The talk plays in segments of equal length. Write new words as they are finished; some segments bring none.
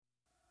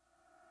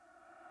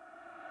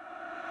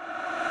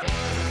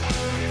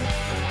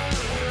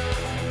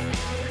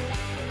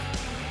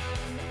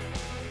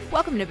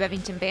Welcome to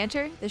Bevington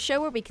Banter, the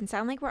show where we can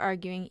sound like we're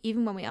arguing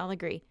even when we all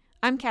agree.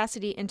 I'm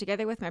Cassidy, and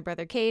together with my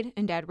brother Cade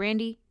and dad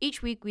Randy,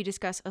 each week we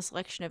discuss a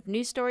selection of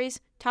news stories,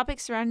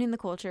 topics surrounding the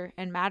culture,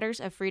 and matters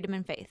of freedom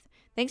and faith.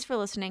 Thanks for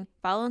listening.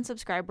 Follow and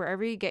subscribe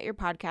wherever you get your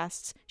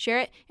podcasts, share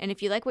it, and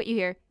if you like what you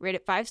hear, rate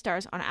it 5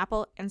 stars on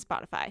Apple and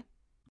Spotify.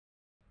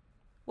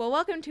 Well,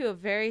 welcome to a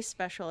very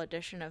special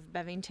edition of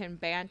Bevington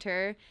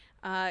Banter.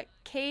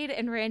 Cade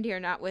and Randy are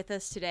not with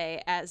us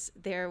today as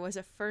there was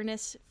a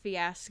furnace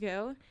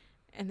fiasco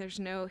and there's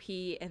no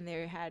heat and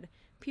they had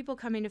people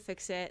coming to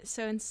fix it.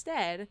 So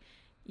instead,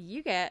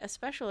 you get a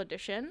special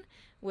edition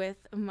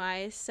with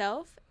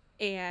myself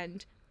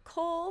and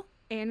Cole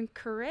and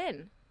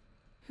Corinne,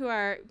 who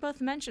are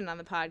both mentioned on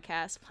the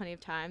podcast plenty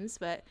of times,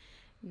 but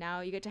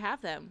now you get to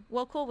have them.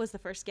 Well, Cole was the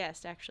first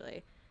guest,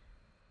 actually,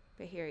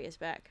 but here he is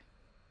back.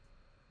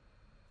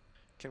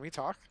 Can we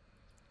talk?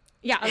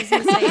 Yeah, I was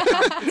gonna say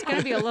it's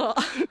gonna be a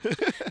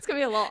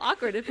little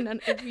awkward if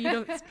you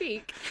don't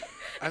speak.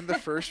 I'm the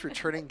first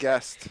returning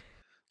guest.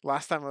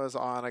 Last time I was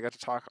on, I got to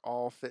talk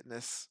all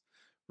fitness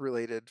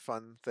related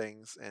fun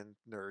things and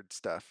nerd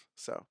stuff.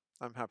 So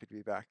I'm happy to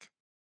be back.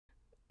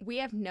 We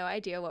have no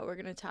idea what we're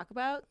gonna talk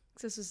about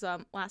because this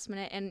was last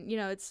minute, and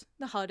it's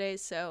the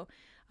holidays, so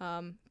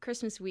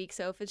Christmas week.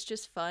 So if it's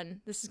just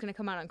fun, this is gonna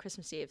come out on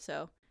Christmas Eve,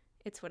 so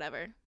it's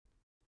whatever.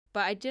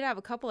 But I did have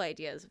a couple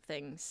ideas of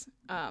things.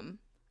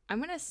 I'm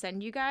going to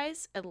send you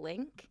guys a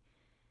link,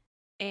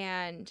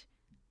 and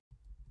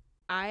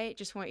I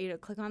just want you to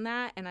click on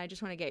that, and I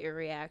just want to get your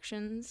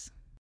reactions.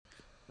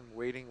 I'm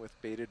waiting with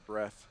bated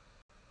breath.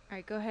 All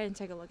right, go ahead and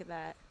take a look at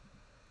that.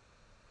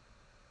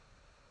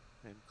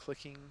 I'm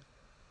clicking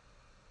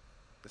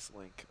this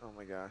link. Oh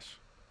my gosh.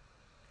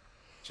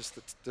 Just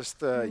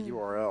the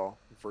URL,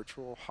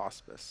 virtual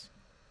hospice.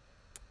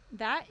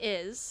 That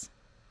is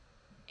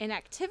an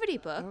activity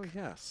book. Oh,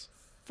 yes.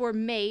 For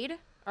MAID,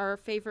 our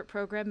favorite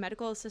program,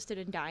 Medical Assisted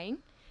in Dying,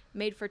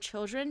 made for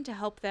children to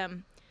help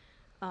them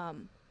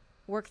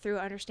work through,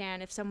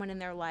 understand if someone in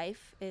their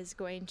life is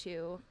going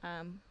to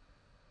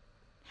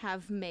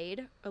have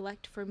MAID,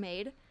 elect for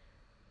MAID.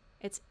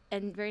 It's a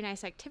very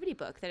nice activity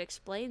book that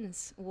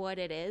explains what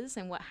it is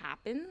and what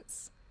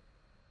happens.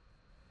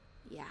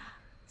 Yeah.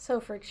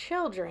 So for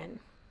children.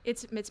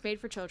 It's made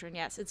for children,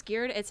 yes. It's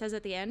geared, it says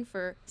at the end,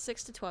 for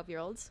 6 to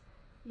 12-year-olds.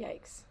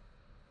 Yikes.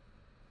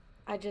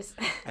 I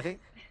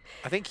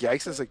think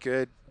yikes is a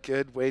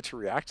good way to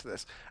react to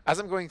this. As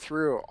I'm going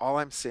through, all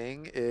I'm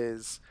seeing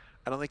is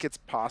I don't think it's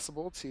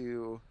possible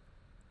to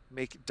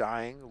make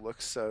dying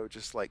look so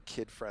just like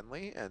kid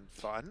friendly and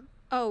fun.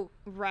 Oh,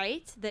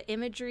 right. The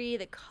imagery,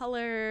 the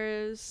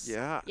colors.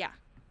 Yeah. Yeah.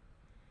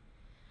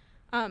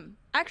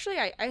 Actually,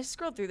 I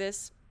scrolled through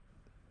this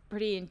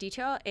pretty in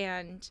detail,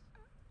 and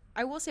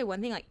I will say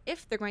one thing, like,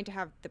 if they're going to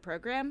have the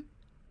program,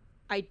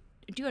 I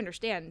do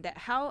understand that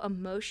how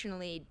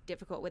emotionally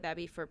difficult would that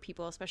be for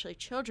people, especially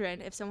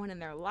children, if someone in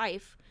their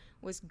life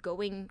was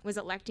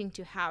electing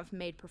to have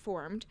MAID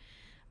performed.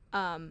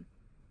 Can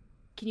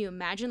you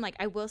imagine? Like,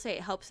 I will say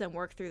it helps them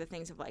work through the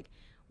things of, like,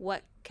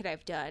 what could I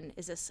have done?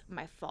 Is this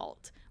my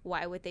fault?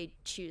 Why would they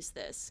choose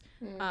this?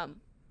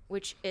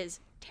 Which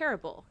is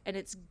terrible. And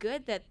it's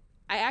good that,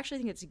 I actually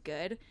think it's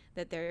good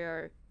that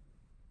they're,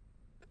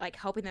 like,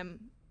 helping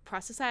them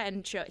process that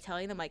and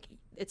telling them, like,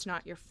 it's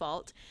not your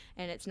fault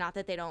and it's not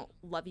that they don't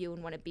love you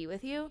and want to be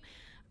with you,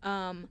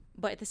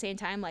 but at the same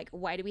time, like,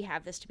 why do we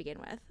have this to begin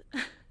with?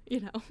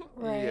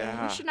 Right.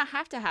 Yeah. We should not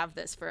have to have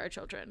this for our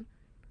children.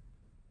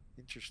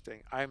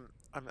 Interesting. I'm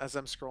as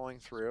I'm scrolling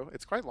through,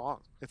 it's quite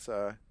long. It's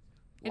a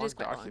It long is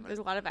quite document. long. There's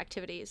a lot of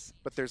activities,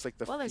 But there's like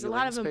there's a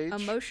lot of page.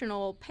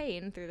 emotional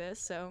pain through this,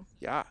 so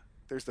Yeah,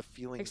 there's the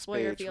feelings explore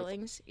page your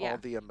feelings. with all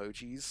the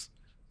emojis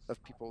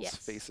of people's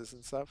faces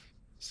and stuff.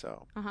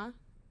 So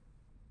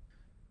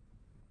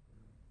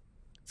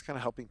it's kind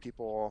of helping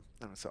people.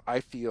 I don't know, so I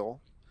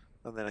feel,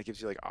 and then it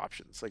gives you like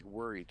options like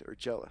worried or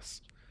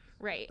jealous.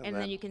 Right, and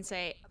then you can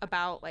say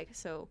about, like,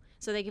 so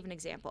they give an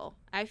example.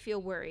 I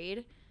feel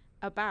worried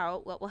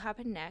about what will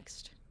happen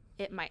next.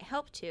 It might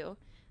help to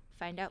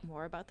find out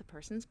more about the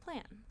person's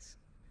plans.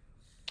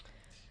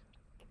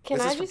 Can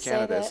this I is from just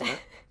Canada, say that? isn't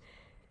it?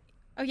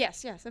 Oh,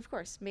 yes, of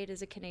course. MAID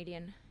is a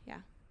Canadian. Yeah.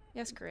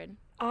 Yes, Corinne.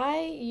 I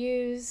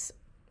use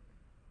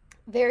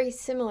very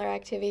similar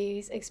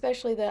activities,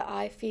 especially the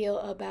I feel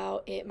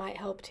about it might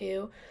help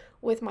to,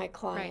 with my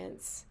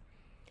clients.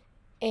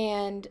 Right.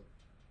 And,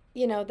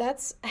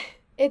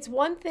 it's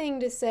one thing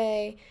to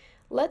say,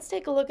 let's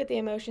take a look at the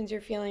emotions you're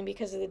feeling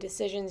because of the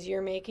decisions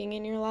you're making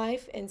in your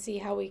life and see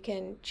how we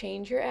can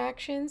change your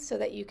actions so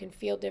that you can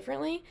feel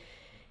differently.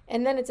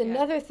 And then it's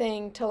another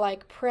thing to,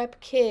 like, prep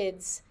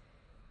kids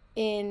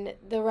in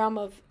the realm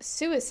of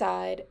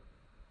suicide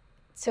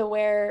to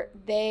where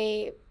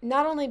they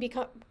not only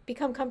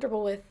become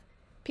comfortable with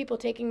people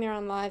taking their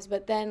own lives,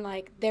 but then,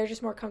 like, they're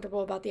just more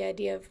comfortable about the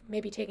idea of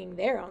maybe taking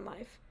their own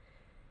life.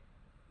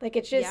 Like,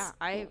 it's just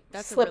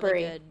that's slippery. a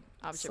really good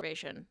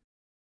observation.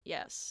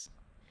 Yes.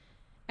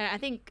 And I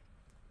think,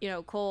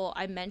 Cole,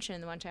 I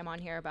mentioned one time on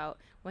here about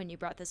when you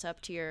brought this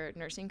up to your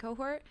nursing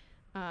cohort,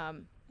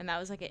 and that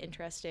was, like, an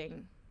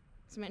interesting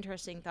some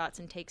interesting thoughts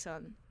and takes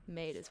on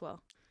MAID as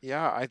well.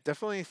 Yeah, I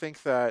definitely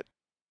think that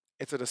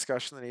it's a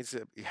discussion that needs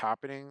to be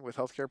happening with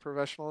healthcare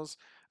professionals,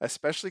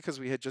 especially because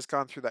we had just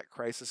gone through that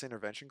crisis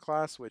intervention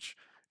class, which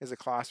is a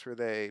class where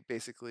they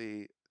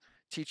basically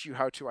teach you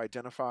how to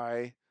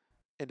identify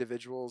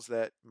individuals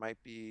that might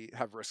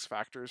have risk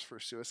factors for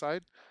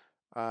suicide,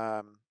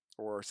 um,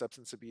 or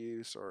substance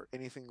abuse or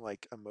anything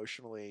like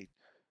emotional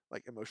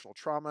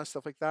trauma,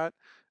 stuff like that.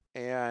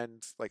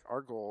 And like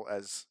our goal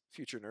as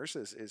future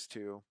nurses is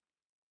to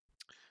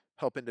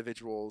help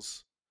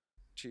individuals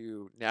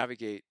to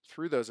navigate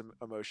through those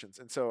emotions.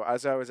 And so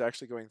as I was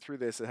actually going through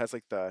this, it has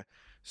like the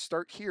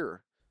start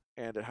here,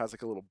 and it has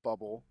like a little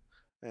bubble,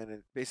 and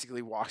it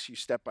basically walks you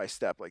step by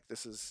step, like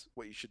this is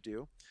what you should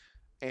do.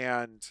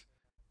 And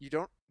you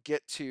don't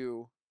get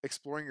to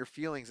exploring your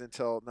feelings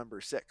until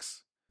number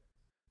 6.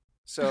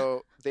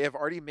 So they have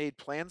already made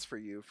plans for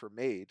you for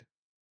MAID,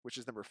 which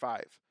is number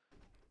 5.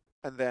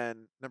 And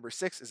then number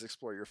 6 is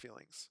explore your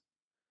feelings.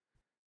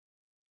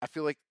 I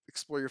feel like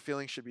explore your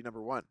feelings should be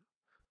number 1,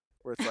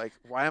 where it's like,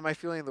 why am I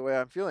feeling the way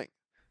I'm feeling?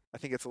 I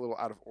think it's a little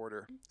out of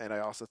order. And I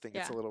also think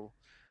it's a little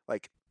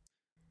like,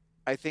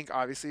 I think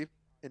obviously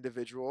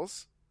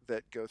individuals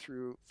that go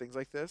through things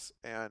like this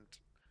and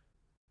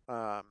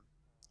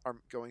are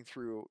going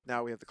through,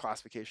 now we have the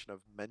classification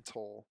of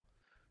mental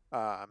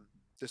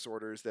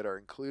disorders that are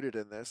included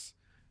in this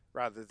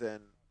rather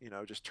than,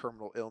 just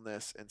terminal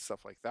illness and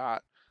stuff like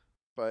that.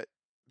 But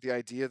the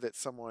idea that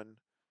someone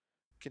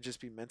can just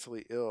be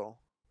mentally ill,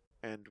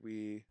 and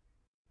the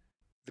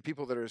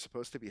people that are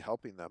supposed to be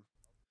helping them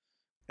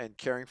and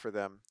caring for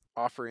them,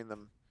 offering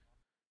them,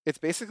 it's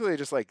basically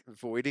just like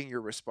voiding your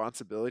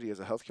responsibility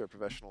as a healthcare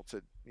professional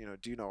to,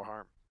 do no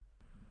harm.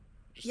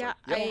 Just yeah,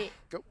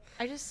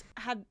 I just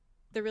had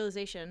the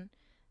realization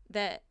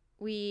that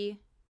we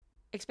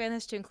expand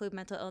this to include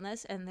mental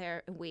illness, and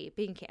we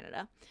being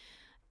Canada,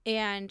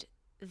 and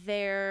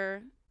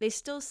they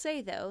still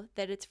say though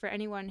that it's for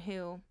anyone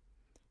who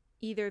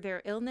either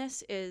their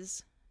illness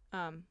is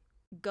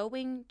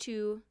going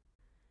to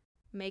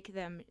make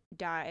them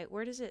die.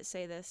 Where does it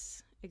say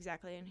this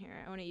exactly in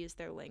here? I want to use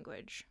their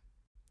language.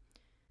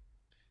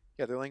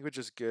 Yeah, their language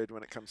is good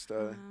when it comes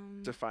to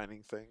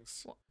defining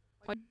things.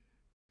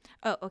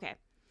 Oh, okay.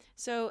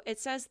 So it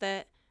says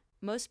that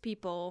most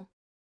people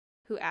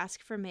who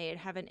ask for MAID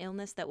have an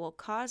illness that will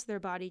cause their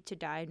body to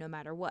die no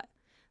matter what.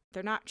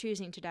 They're not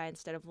choosing to die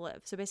instead of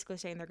live. So basically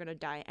saying they're going to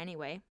die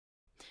anyway.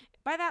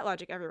 By that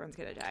logic, everyone's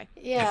going to die.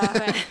 Yeah.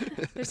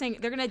 But they're saying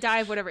they're going to die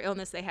of whatever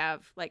illness they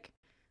have, like,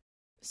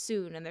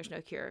 soon, and there's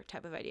no cure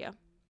type of idea.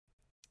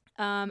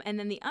 And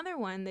then the other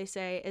one they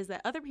say is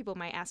that other people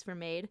might ask for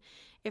MAID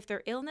if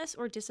their illness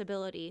or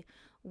disability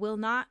will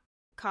not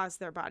cause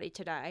their body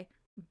to die,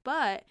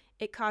 but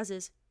it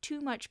causes too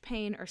much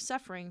pain or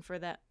suffering for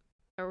them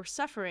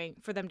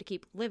to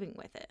keep living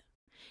with it.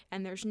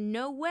 And there's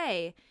no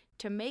way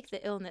to make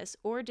the illness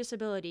or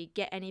disability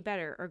get any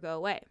better or go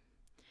away.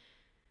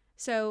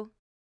 So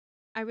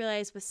I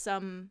realize with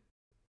some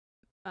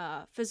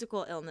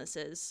physical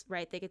illnesses,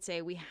 right, they could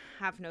say we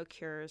have no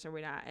cures or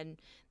we're not,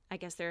 and I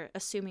guess they're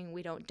assuming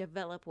we don't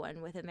develop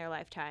one within their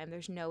lifetime.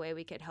 There's no way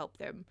we could help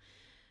them.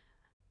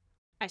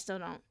 I still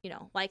don't,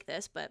 like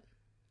this, but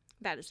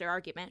that is their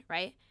argument,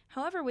 right?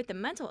 However, with the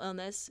mental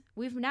illness,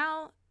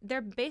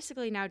 they're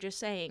basically now just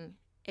saying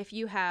if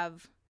you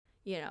have,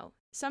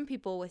 some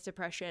people with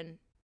depression,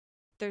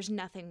 there's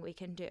nothing we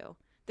can do.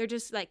 They're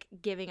just like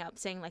giving up,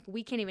 saying like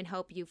we can't even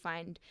help you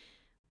find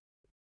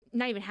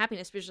not even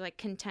happiness, but just like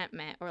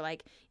contentment or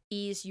like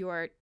ease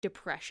your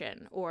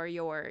depression or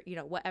your,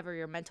 whatever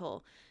your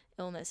mental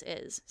illness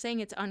is, saying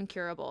it's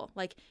uncurable.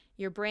 Like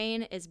your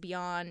brain is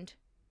beyond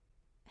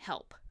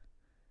help.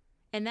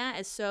 And that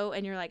is so,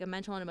 and your like a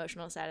mental and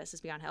emotional status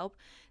is beyond help,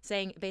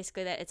 saying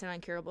basically that it's an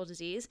uncurable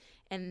disease.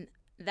 And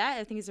that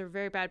I think is a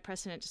very bad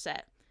precedent to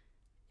set.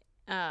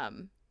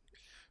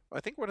 I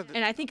think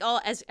and I think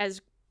all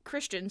as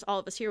Christians, all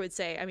of us here would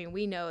say, I mean,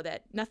 we know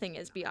that nothing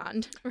is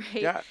beyond,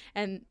 right? Yeah.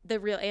 And the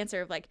real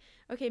answer of like,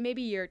 okay,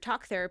 maybe your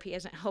talk therapy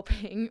isn't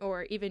helping,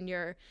 or even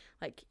your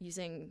like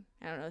using,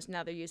 I don't know,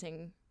 now they're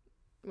using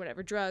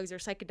whatever drugs or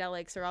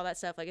psychedelics or all that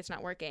stuff, like it's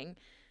not working.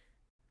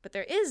 But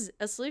there is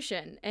a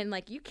solution, and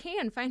like you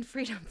can find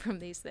freedom from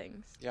these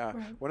things. Yeah.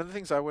 Right. One of the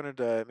things I wanted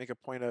to make a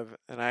point of,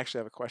 and I actually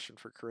have a question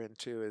for Corinne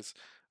too, is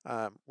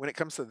when it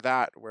comes to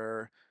that,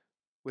 where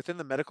within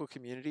the medical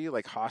community,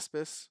 like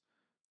hospice,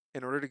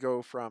 in order to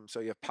go from,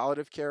 so you have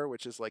palliative care,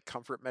 which is like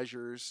comfort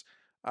measures,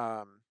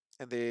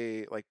 and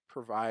they like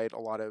provide a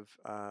lot of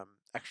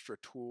extra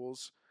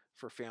tools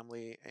for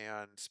family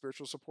and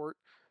spiritual support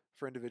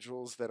for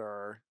individuals that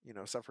are,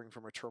 suffering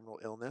from a terminal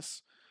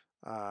illness,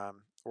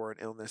 or an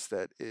illness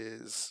that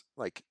is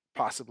like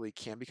possibly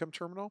can become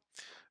terminal.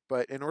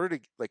 But in order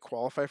to like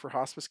qualify for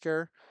hospice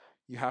care,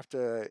 you have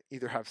to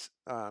either have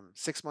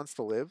 6 months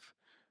to live.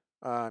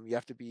 You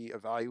have to be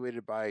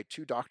evaluated by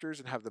 2 doctors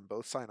and have them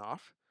both sign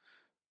off.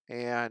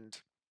 And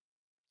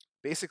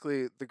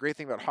basically, the great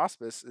thing about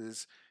hospice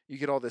is you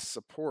get all this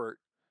support,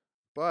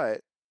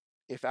 but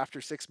if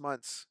after 6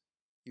 months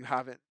you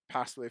haven't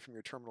passed away from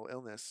your terminal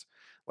illness,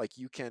 like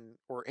you can,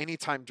 or any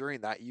time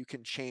during that, you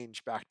can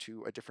change back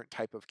to a different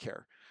type of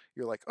care.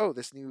 You're like, oh,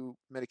 this new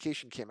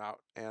medication came out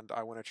and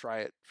I want to try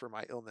it for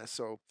my illness.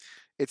 So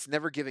it's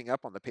never giving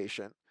up on the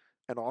patient.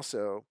 And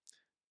also,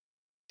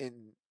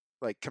 in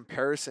like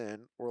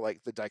comparison, or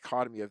like the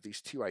dichotomy of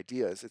these two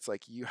ideas, it's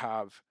like you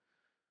have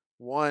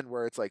one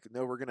where it's like,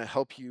 no, we're going to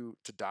help you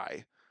to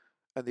die.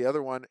 And the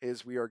other one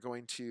is, we are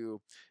going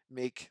to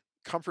make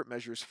comfort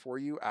measures for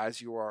you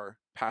as you are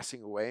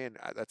passing away. And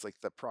that's like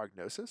the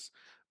prognosis.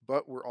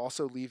 But we're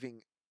also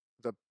leaving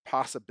the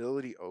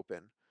possibility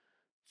open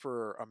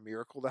for a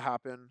miracle to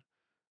happen,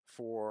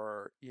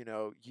 for, you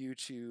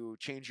to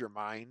change your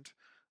mind,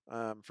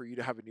 for you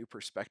to have a new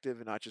perspective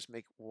and not just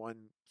make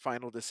one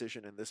final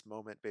decision in this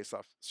moment based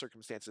off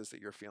circumstances that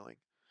you're feeling.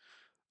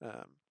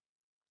 Um,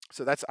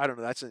 so that's, I don't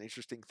know, that's an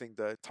interesting thing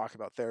to talk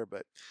about there.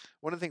 But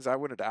one of the things I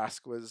wanted to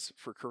ask was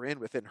for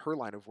Corinne within her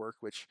line of work,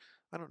 which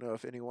I don't know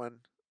if anyone,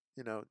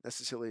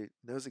 necessarily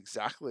knows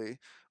exactly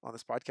on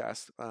this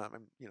podcast.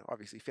 I'm,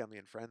 obviously family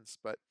and friends,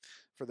 but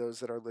for those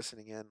that are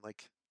listening in,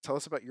 like, tell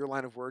us about your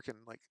line of work and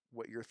like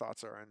what your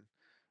thoughts are and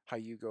how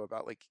you go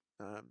about like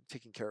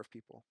taking care of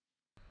people.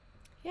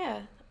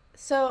 Yeah.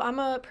 So I'm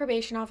a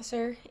probation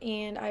officer,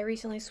 and I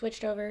recently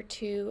switched over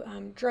to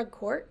drug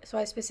court. So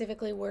I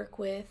specifically work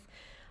with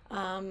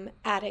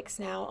addicts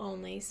now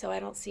only. So I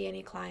don't see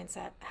any clients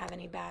that have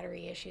any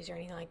battery issues or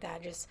anything like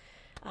that. Just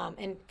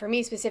and for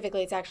me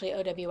specifically, it's actually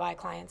OWI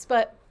clients,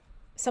 but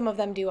some of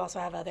them do also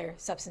have other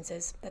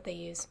substances that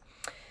they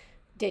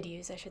did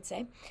use, I should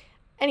say.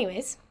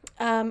 Anyways,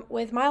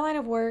 with my line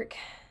of work,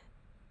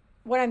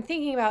 what I'm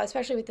thinking about,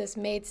 especially with this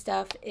MAID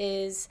stuff,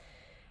 is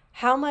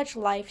how much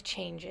life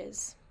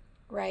changes,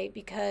 right?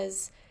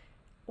 Because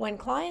when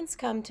clients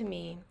come to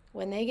me,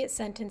 when they get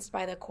sentenced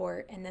by the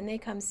court and then they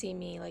come see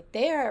me, like,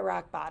 they are at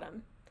rock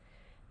bottom.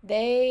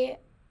 They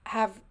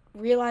have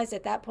realized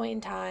at that point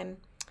in time,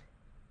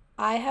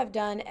 I have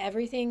done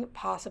everything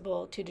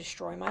possible to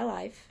destroy my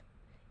life.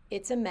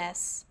 It's a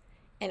mess,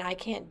 and I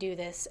can't do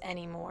this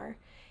anymore.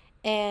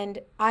 And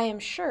I am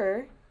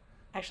sure,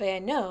 actually I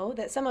know,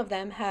 that some of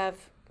them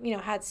have,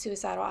 had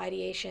suicidal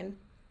ideation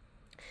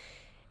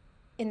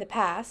in the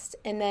past,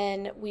 and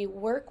then we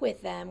work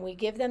with them. We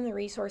give them the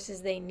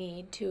resources they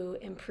need to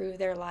improve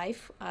their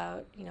life,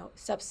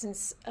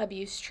 substance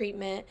abuse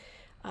treatment,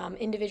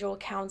 individual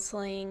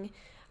counseling,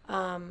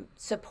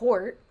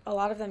 support. A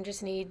lot of them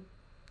just need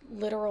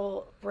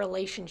literal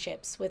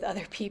relationships with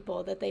other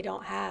people that they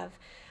don't have.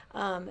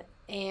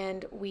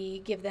 And we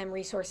give them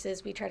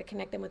resources. We try to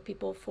connect them with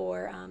people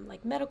for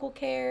like medical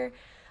care,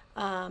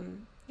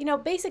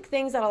 basic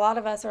things that a lot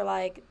of us are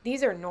like,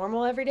 these are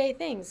normal everyday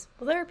things.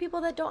 Well, there are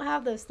people that don't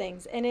have those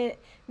things, and it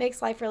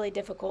makes life really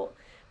difficult.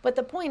 But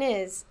the point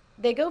is,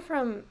 they go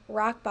from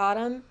rock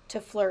bottom to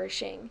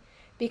flourishing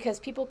because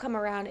people come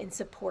around and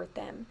support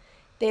them.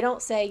 They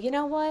don't say, you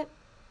know what?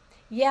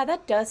 Yeah,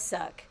 that does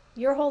suck.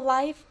 Your whole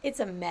life, it's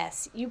a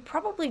mess. You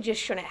probably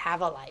just shouldn't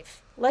have a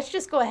life. Let's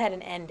just go ahead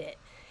and end it.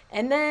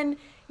 And then,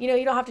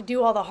 you don't have to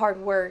do all the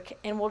hard work,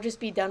 and we'll just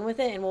be done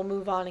with it, and we'll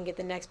move on and get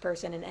the next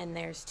person and end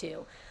theirs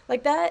too.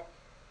 Like that,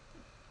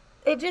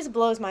 it just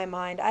blows my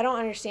mind. I don't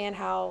understand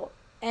how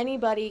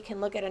anybody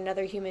can look at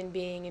another human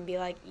being and be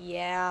like,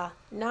 yeah,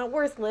 not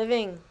worth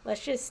living.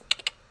 Let's just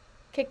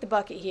kick the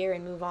bucket here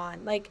and move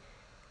on. Like,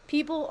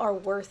 people are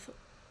worth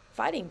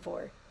fighting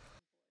for.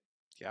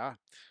 Yeah.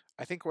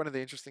 I think one of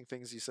the interesting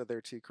things you said there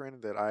too,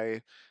 Corinne, that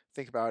I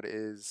think about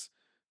is,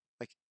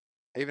 like,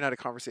 I even had a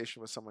conversation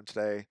with someone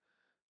today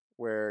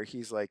where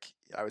he's like,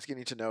 I was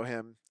getting to know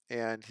him,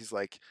 and he's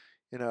like,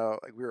 like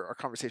our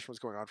conversation was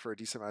going on for a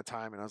decent amount of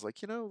time, and I was like,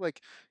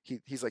 like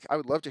he's like, I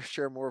would love to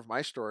share more of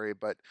my story,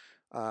 but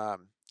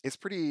it's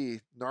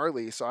pretty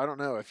gnarly, so I don't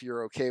know if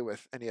you're okay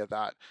with any of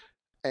that.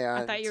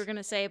 And I thought you were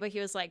gonna say, but he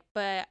was like,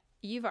 but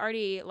you've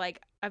already,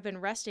 like, I've been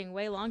resting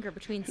way longer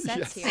between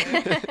sets Yes.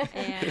 here,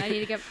 and I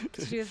need to get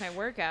to do with my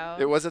workout.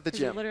 It was at the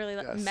gym. Literally,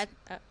 Yes.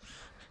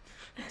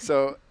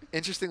 So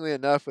interestingly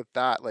enough, with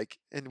that, like,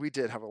 and we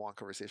did have a long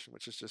conversation,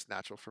 which is just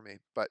natural for me,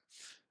 but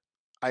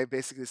I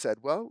basically said,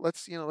 well,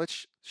 let's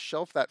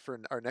shelf that for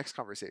our next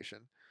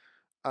conversation,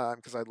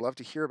 because I'd love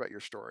to hear about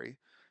your story.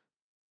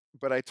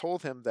 But I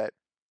told him that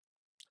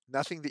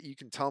nothing that you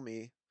can tell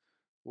me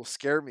will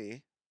scare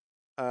me,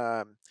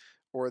 um,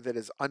 or that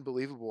is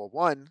unbelievable.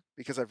 One,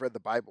 because I've read the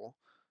Bible,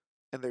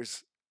 and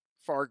there's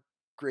far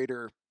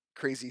greater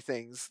crazy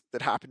things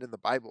that happened in the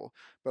Bible,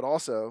 but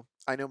also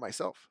I know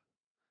myself,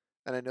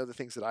 and I know the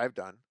things that I've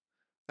done,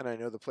 and I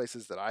know the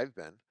places that I've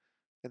been.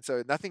 And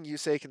so nothing you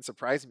say can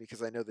surprise me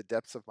because I know the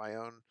depths of my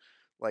own,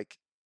 like,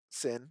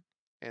 sin.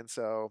 And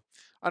so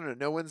I don't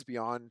know, no one's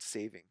beyond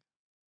saving.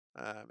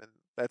 And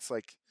that's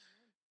like,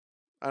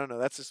 I don't know,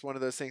 that's just one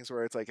of those things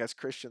where it's like, as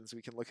Christians,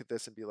 we can look at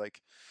this and be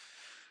like,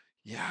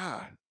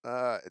 yeah,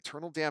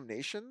 eternal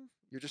damnation.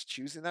 You're just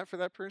choosing that for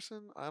that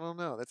person. I don't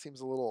know. That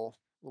seems a little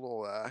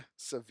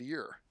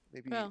severe.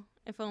 Maybe. Well,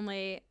 if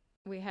only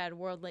we had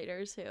world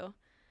leaders who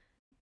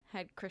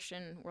had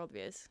Christian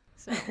worldviews.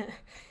 So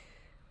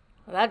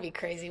Well, that'd be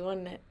crazy,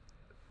 wouldn't it?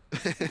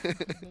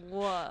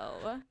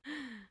 Whoa.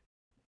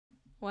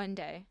 One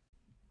day.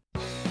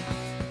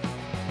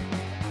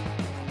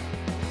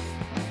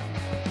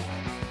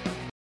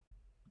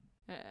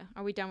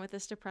 Are we done with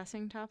this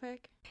depressing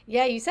topic?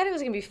 Yeah, you said it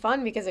was going to be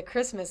fun because of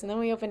Christmas, and then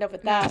we opened up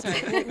with that. No,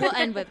 sorry. We'll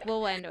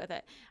end with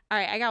it. All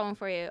right, I got one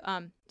for you.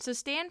 So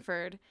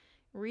Stanford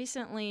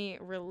recently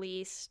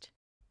released,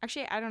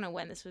 actually, I don't know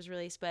when this was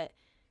released, but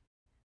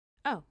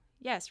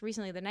yes,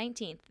 recently, the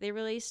 19th, they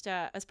released,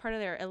 as part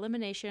of their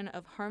Elimination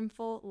of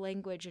Harmful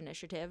Language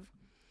initiative,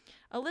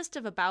 a list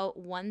of about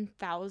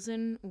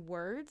 1,000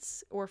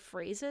 words or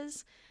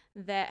phrases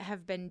that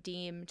have been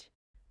deemed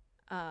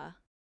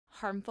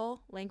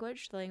harmful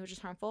language. The language is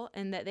harmful,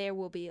 and that they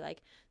will be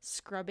like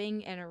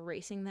scrubbing and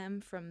erasing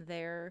them from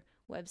their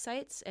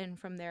websites and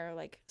from their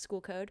like school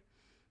code.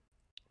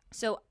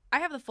 So I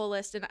have the full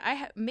list, and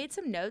I made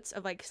some notes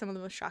of like some of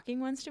the most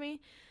shocking ones to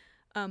me.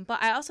 But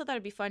I also thought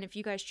it'd be fun if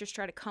you guys just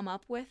try to come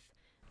up with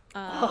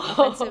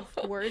offensive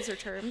words or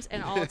terms,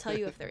 and I'll tell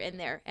you if they're in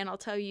there, and I'll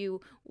tell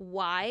you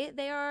why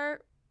they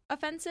are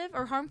offensive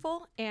or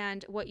harmful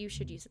and what you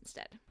should use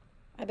instead.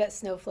 I bet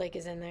snowflake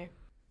is in there.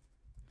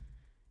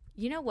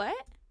 You know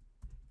what?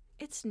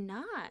 It's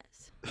not.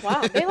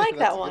 Wow, they like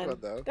that one.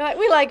 They're like,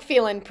 we like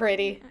feeling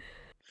pretty.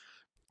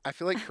 I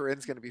feel like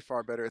Corinne's going to be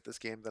far better at this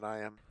game than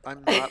I am.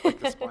 I'm not like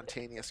the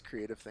spontaneous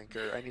creative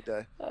thinker. I need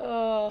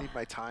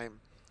my time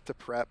to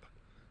prep.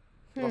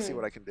 I'll see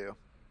what I can do.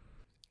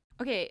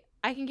 Okay,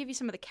 I can give you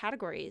some of the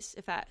categories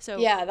if that. So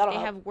yeah, that'll they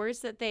help. have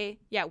words that they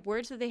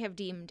have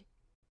deemed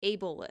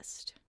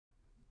ableist.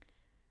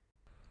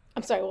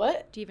 I'm sorry,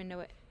 what? Do you even know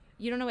what?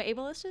 You don't know what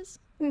ableist is?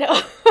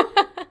 No.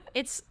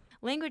 It's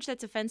language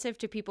that's offensive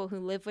to people who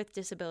live with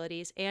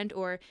disabilities and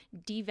or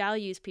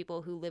devalues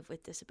people who live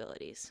with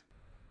disabilities.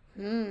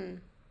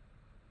 The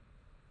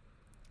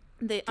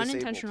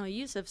unintentional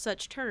use of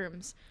such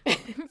terms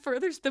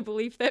furthers the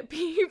belief that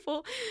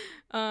people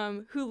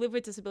who live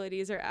with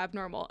disabilities are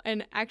abnormal.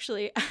 And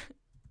actually,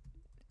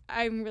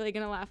 I'm really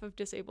going to laugh of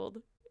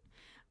disabled.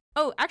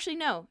 Oh, actually,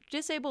 no.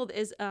 Disabled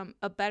is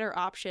a better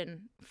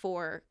option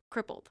for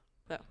crippled,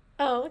 though.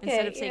 Oh, okay.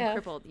 Instead of saying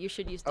crippled, you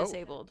should use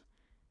disabled.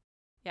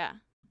 Yeah.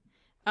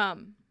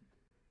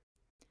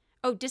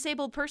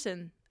 Disabled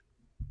person.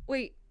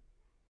 Wait.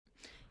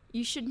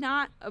 You should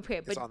not.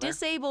 Okay, but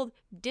disabled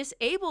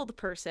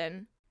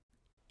person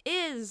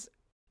is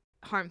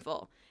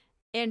harmful,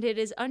 and it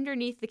is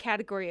underneath the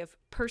category of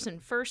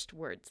person first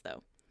words,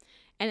 though.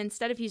 And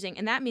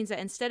that means that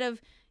instead of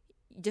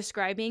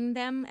describing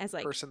them as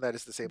like person that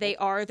is disabled, they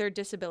are their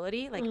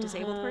disability, like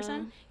disabled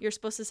person, you're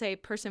supposed to say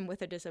person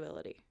with a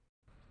disability.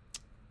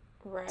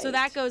 Right. So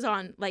that goes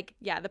on, like,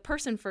 yeah, the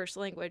person first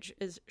language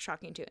is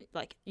shocking to it.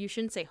 Like, you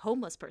shouldn't say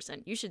homeless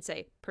person. You should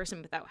say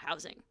person without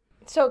housing.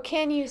 So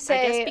can you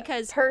say person that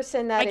is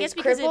crippled? I guess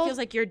because it feels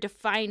like you're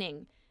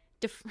defining.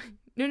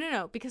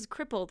 No. Because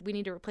crippled, we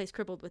need to replace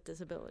crippled with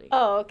disability.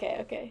 Oh,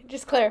 okay.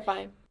 Just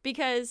clarifying.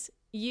 Because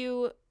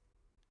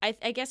I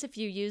guess if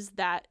you use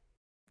that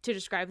to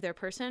describe their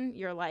person,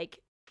 you're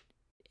like,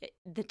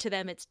 to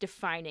them, it's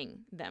defining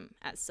them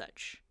as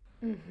such.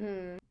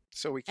 Mm-hmm.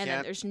 So we can't. And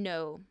then there's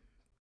no.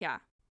 Yeah.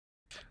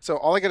 So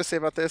all I got to say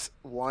about this,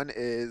 one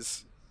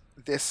is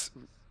this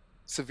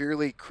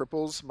severely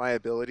cripples my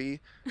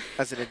ability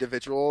as an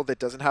individual that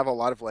doesn't have a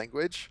lot of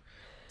language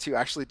to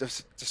actually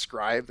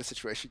describe the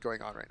situation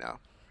going on right now.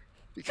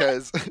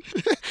 Because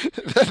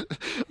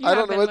I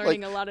don't know what,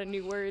 learning a lot of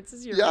new words.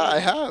 I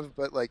have,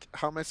 but like,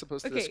 how am I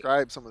supposed to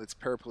describe someone that's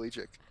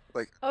paraplegic?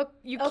 Like,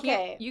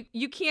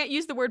 you can't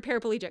use the word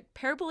paraplegic.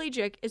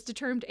 Paraplegic is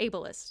termed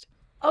ableist.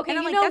 Okay,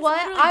 you know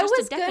what? I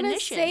was going to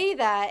say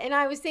that, and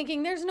I was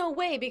thinking there's no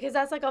way because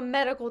that's like a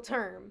medical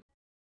term.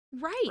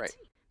 Right.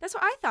 That's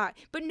what I thought.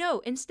 But no,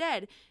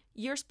 instead,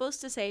 you're supposed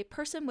to say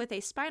person with a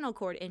spinal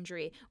cord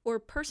injury or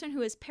person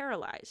who is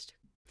paralyzed.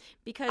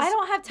 Because I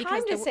don't have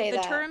time to say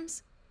that. The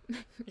terms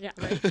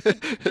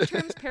the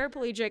terms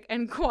paraplegic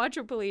and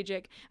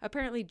quadriplegic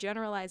apparently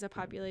generalize a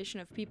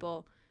population of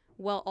people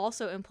while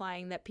also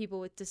implying that people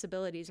with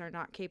disabilities are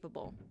not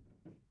capable.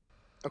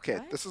 Okay,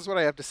 this is what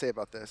I have to say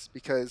about this,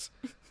 because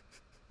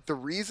the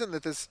reason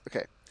that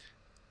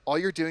all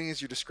you're doing is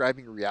you're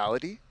describing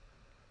reality,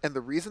 and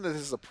the reason that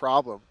this is a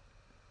problem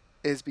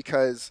is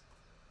because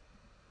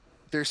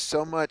there's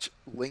so much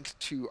linked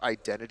to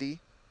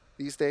identity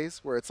these days,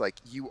 where it's like,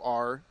 you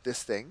are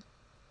this thing.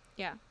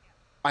 Yeah.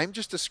 I'm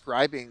just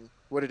describing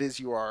what it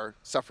is you are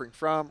suffering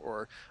from,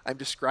 or I'm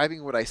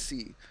describing what I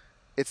see.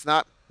 It's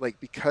not like,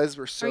 because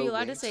we're so Are you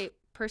allowed linked, to say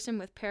person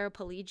with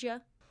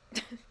paraplegia?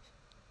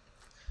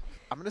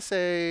 I'm gonna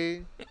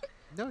say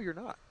no. You're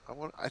not.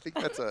 I think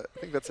that's a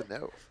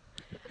no.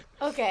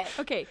 Okay.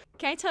 Okay.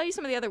 Can I tell you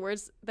some of the other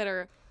words that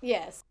are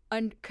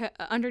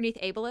underneath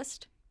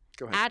ableist?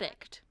 Go ahead.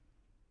 Addict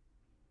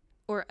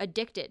or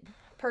addicted.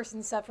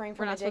 Person suffering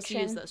from addiction. We're not addiction. supposed to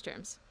use those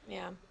terms.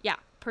 Yeah. Yeah.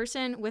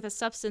 Person with a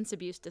substance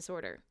abuse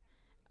disorder.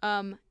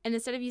 And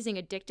instead of using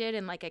addicted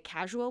in like a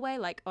casual way,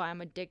 like, oh,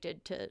 I'm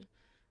addicted to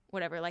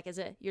whatever, like,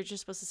 you're just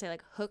supposed to say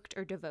like hooked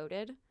or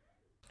devoted.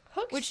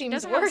 Hook Which seems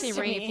doesn't have the worse same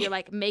to ring me. if you're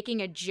like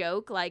making a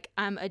joke, like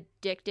I'm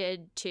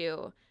addicted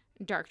to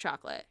dark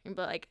chocolate,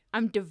 but like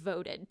I'm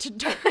devoted to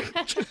dark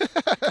chocolate.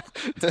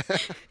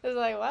 It's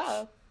like,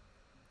 wow,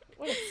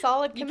 what a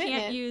solid You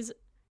commitment. can't use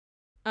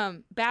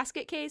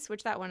basket case,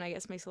 which that one I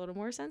guess makes a little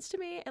more sense to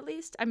me, at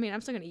least. I mean,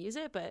 I'm still going to use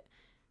it, but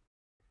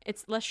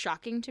it's less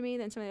shocking to me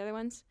than some of the other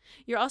ones.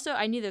 You're also,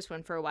 I knew this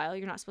one for a while,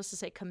 you're not supposed to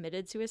say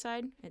committed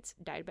suicide. It's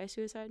died by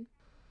suicide.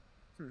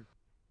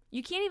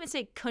 You can't even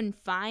say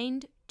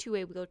confined to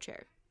a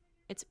wheelchair.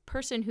 It's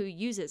person who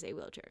uses a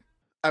wheelchair.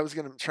 I was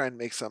going to try and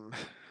make some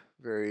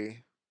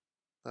very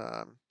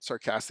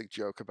sarcastic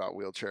joke about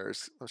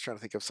wheelchairs. I was trying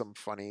to think of some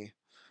funny,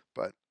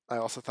 but I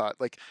also thought,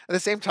 like, at the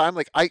same time,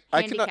 like, I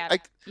can,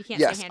 You can't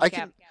yes, say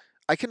handicap.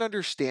 I can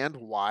understand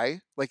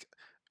why, like,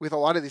 with a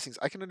lot of these things,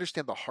 I can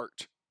understand the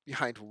heart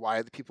behind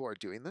why the people are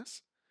doing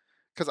this.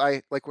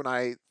 Because when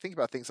I think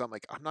about things, I'm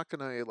like, I'm not going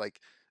to, like,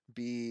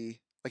 be,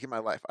 like, in my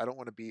life, I don't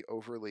want to be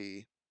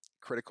overly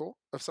critical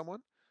of someone.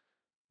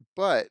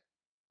 But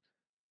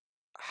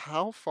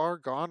how far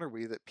gone are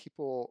we that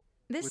people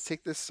would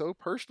take this so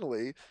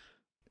personally?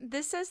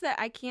 This says that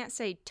I can't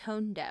say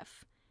tone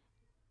deaf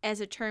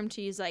as a term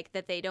to use, like,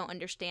 that they don't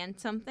understand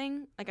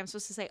something. Like, I'm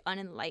supposed to say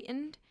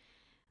unenlightened.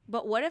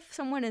 But what if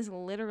someone is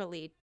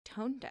literally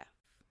tone deaf?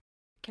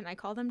 Can I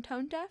call them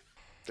tone deaf?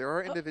 There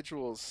are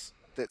individuals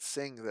that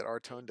sing that are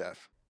tone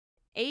deaf.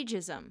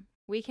 Ageism.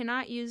 We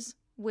cannot use,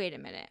 wait a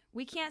minute.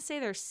 We can't say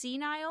they're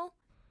senile.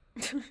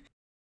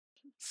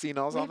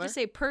 Senile's We on have there? to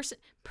say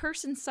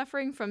person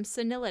suffering from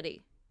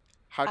senility.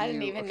 How do I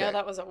didn't you, even okay. know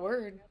that was a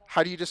word.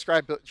 How do you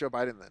describe Joe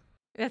Biden then?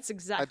 That's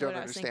exactly what I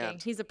was understand. thinking.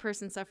 He's a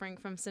person suffering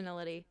from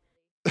senility.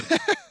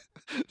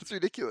 It's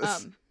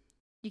ridiculous.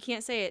 You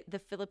can't say it, the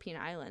Philippine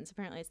Islands.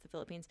 Apparently it's the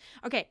Philippines.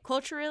 Okay,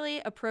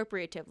 culturally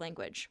appropriative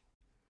language.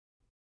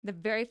 The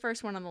very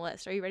first one on the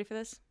list. Are you ready for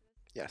this?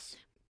 Yes.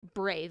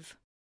 Brave.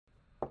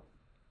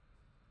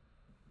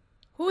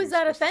 Who is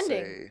that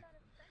offending?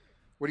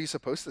 What are you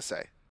supposed to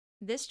say?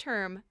 This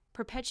term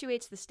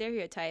perpetuates the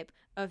stereotype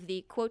of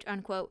the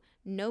quote-unquote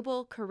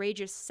noble,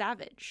 courageous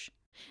savage,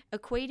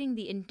 equating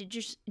the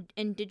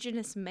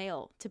indigenous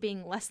male to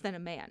being less than a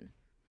man.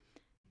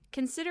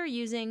 Consider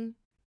using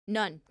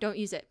none. Don't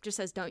use it. Just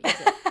says don't use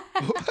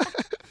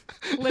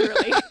it.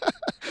 Literally.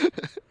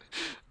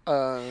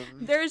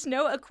 There's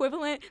no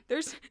equivalent.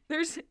 There's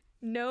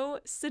no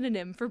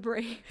synonym for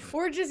brave.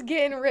 We're just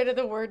getting rid of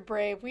the word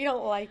brave. We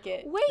don't like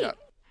it. Wait. Yeah.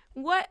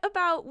 What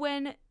about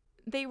when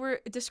they were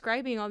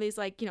describing all these,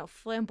 like, you know,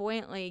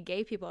 flamboyantly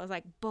gay people? I was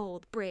like,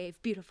 bold,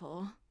 brave,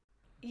 beautiful.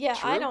 Yeah,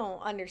 True. I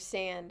don't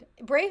understand.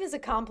 Brave is a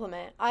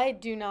compliment. I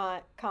do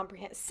not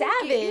comprehend. Savage.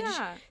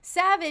 Yeah.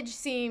 Savage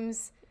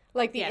seems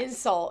like the Yes.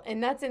 insult,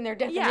 and that's in their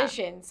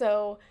definition.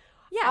 So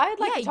Yeah, I'd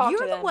like to talk you're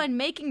to the them. one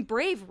making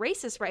brave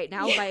racist right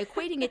now by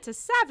equating it to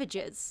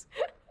savages.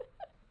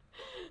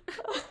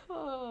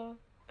 I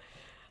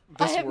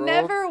This have world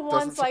never doesn't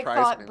once surprise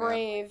thought me, man.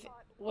 brave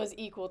was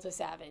equal to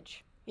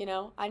savage. You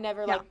know, I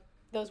never Yeah.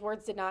 those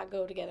words did not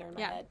go together in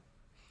my Yeah. head.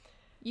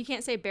 You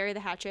can't say bury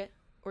the hatchet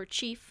or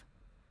chief.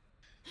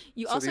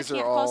 You So also these are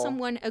can't call all-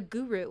 someone a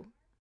guru.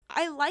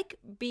 I like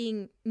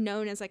being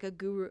known as like a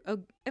guru.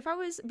 If I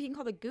was being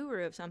called a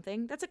guru of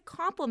something, that's a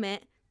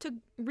compliment to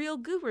real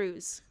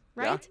gurus,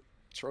 right? Yeah,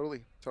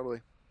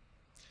 totally.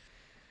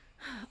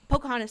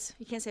 Pocahontas.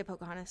 You can't say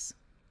Pocahontas.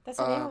 That's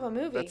the name of a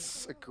movie.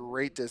 That's a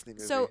great Disney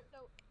movie. So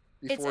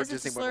it's before as a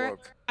Disney slur. went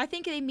woke. I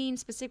think they mean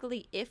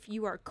specifically if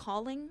you are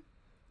calling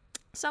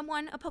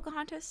someone a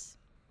Pocahontas.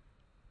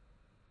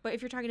 But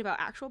if you're talking about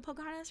actual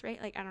Pocahontas,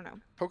 right? Like, I don't know.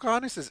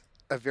 Pocahontas is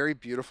a very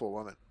beautiful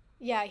woman.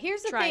 Yeah,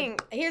 here's the Try.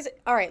 thing.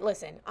 All right,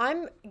 listen.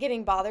 I'm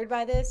getting bothered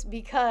by this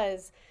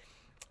because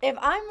if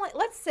I'm like,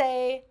 let's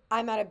say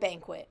I'm at a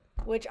banquet,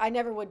 which I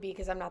never would be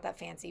because I'm not that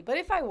fancy, but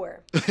if I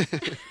were,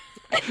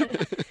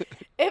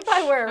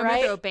 I'm right?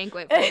 gonna throw a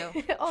banquet for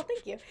you. Oh,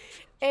 thank you.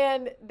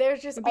 And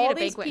there's just We'll be at all a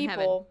these banquet in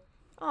heaven. people.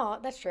 Oh,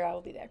 that's true. I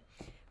will be there.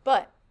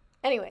 But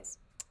anyways,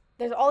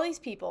 there's all these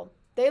people.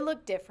 They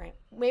look different.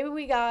 Maybe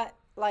we got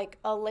like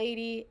a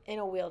lady in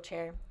a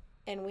wheelchair,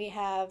 and we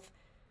have.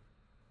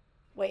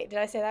 Wait, did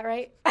I say that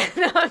right?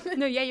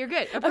 No, yeah, you're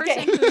good. A person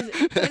Okay. who's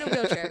in a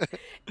wheelchair,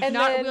 And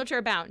not then-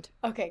 wheelchair bound.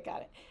 Okay,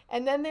 got it.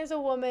 And then there's a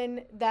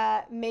woman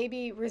that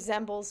maybe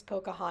resembles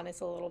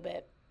Pocahontas a little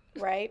bit,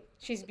 right?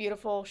 She's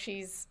beautiful.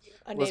 She's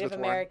a Elizabeth Native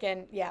Warren.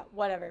 American. Yeah,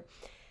 whatever.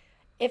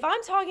 If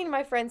I'm talking to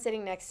my friend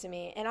sitting next to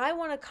me and I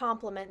want to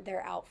compliment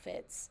their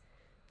outfits,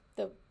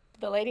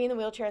 the lady in the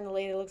wheelchair and the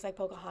lady that looks like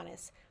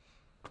Pocahontas,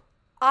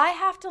 I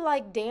have to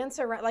like dance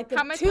around like the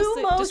How am I two supposed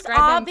to most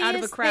describe them out of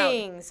a obvious crowd?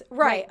 things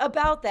Right.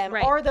 about them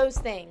Right. are those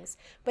things.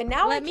 But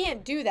now Let I me-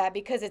 can't do that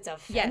because it's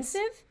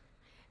offensive.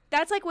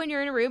 That's like when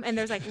you're in a room and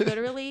there's like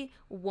literally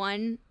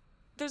one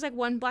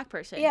black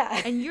person.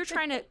 Yeah. And you're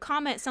trying to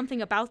comment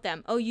something about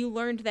them. Oh, you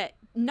learned that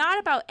not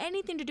about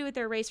anything to do with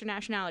their race or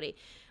nationality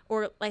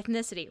or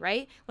ethnicity,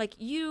 right? Like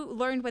you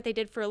learned what they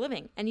did for a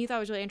living and you thought it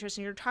was really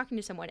interesting. You're talking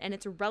to someone and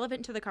it's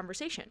relevant to the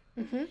conversation.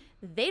 Mm-hmm.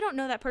 They don't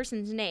know that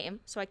person's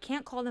name, so I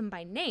can't call them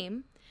by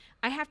name.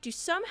 I have to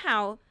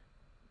somehow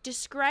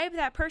describe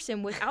that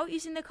person without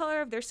using the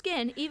color of their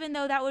skin, even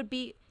though that would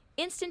be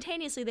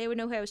instantaneously they would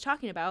know who I was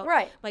talking about.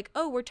 Right. Like,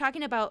 oh, we're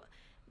talking about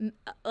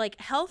like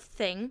health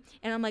thing,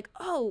 and I'm like,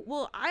 oh,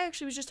 well, I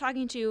actually was just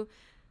talking to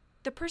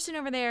the person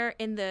over there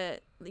in the,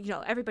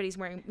 everybody's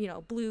wearing,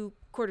 blue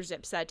quarter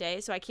zips that day,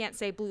 so I can't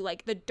say blue,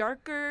 like the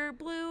darker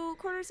blue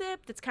quarter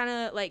zip that's kind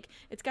of like,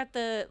 it's got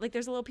the, like,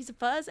 there's a little piece of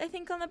fuzz, I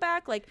think, on the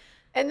back, like,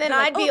 and then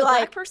I'd be the like,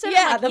 black person?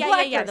 yeah, like, the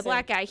black person. the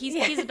black guy, he's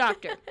a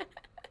doctor.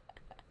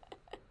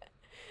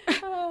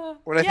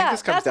 What I think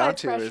this comes down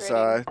to is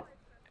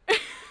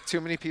too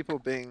many people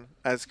being,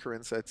 as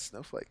Corinne said,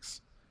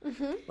 snowflakes.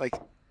 Mm-hmm. Like,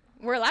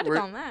 we're allowed to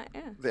call them that,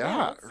 yeah. They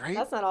are, right?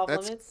 That's not off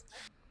limits.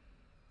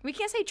 We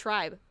can't say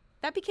tribe.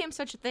 That became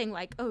such a thing,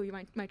 like, oh, you're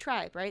my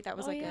tribe, right? That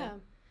was a,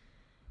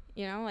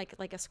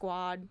 like a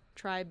squad.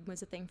 Tribe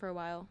was a thing for a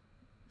while.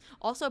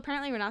 Also,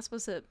 apparently, we're not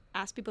supposed to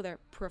ask people their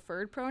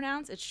preferred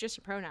pronouns. It's just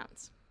your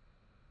pronouns.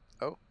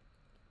 Oh.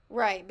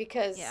 Right,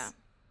 because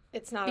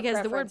it's not because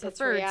a preference,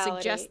 the word preferred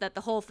suggests that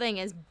the whole thing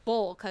is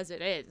bull, because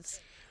it is.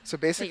 So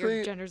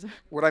basically,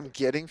 what I'm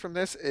getting from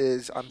this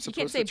is I'm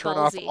supposed to turn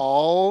off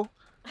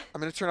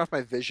I'm going to turn off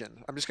my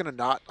vision. I'm just going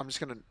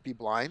to be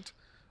blind,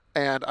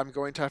 and I'm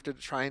going to have to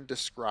try and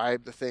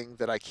describe the thing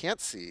that I can't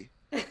see.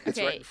 It's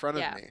right in front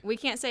of me. We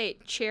can't say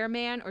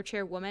chairman or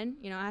chairwoman.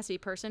 It has to be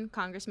person,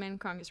 congressman,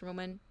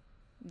 congresswoman.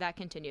 That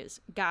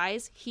continues.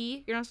 Guys,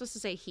 he, you're not supposed to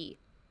say he,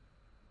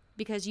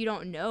 because you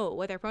don't know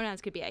what their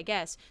pronouns could be, I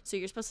guess. So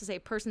you're supposed to say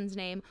person's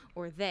name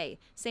or they.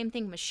 Same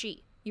thing with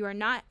she. You are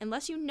not,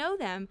 unless you know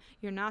them,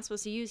 you're not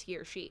supposed to use he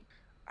or she.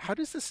 How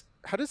does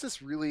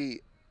this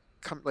really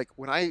come, like,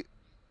 when I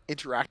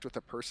interact with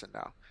a person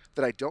now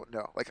that I don't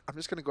know, like, I'm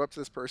just going to go up to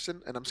this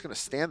person and I'm just going to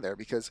stand there,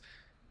 because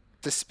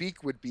to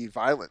speak would be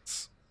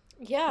violence.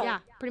 Yeah,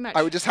 pretty much.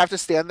 I would just have to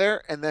stand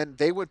there, and then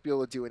they wouldn't be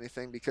able to do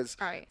anything because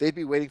they'd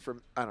be waiting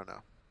for, I don't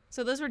know.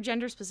 So those were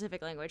gender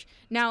specific language.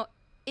 Now,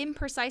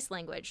 imprecise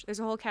language,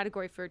 there's a whole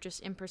category for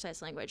just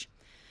imprecise language.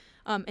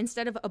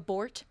 Instead of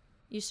abort,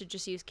 you should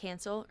just use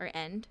cancel or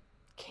end.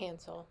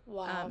 Cancel.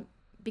 Wow.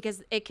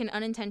 Because it can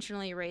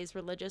unintentionally raise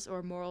religious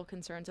or moral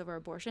concerns over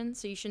abortion.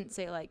 So you shouldn't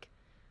say, like,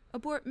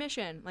 abort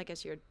mission, like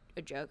as you're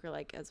a joke or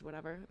like as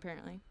whatever,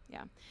 apparently.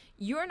 Yeah.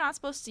 You're not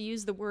supposed to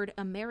use the word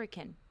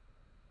American.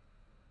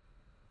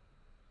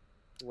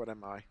 What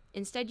am I?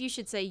 Instead, you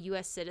should say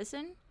U.S.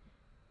 citizen,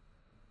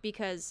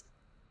 because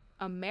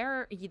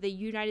the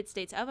United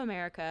States of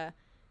America,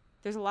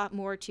 there's a lot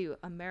more to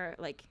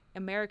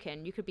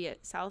American. You could be a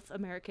South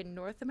American,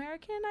 North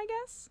American, I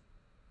guess.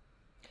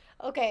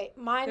 Okay,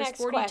 my there's next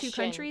 42 question.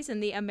 countries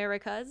in the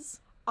Americas.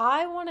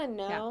 I want to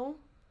know,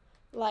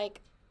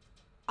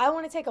 I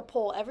want to take a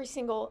poll. Every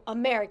single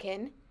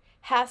American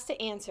has to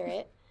answer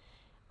it.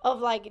 Of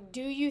like,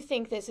 do you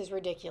think this is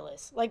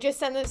ridiculous? Like, just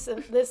send this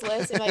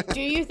list and like, do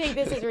you think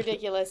this is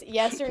ridiculous?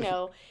 Yes or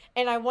no?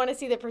 And I want to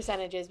see the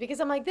percentages, because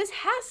I'm like, this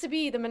has to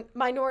be the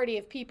minority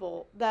of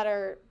people that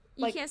are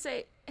like. You can't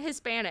say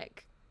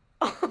Hispanic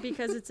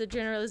because it's a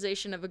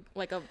generalization of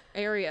a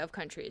area of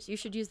countries. You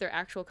should use their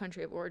actual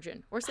country of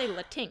origin, or say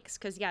Latinx,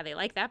 because they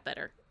like that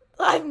better.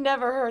 I've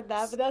never heard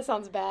that, but that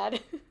sounds bad.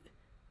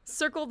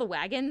 Circle the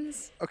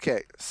wagons.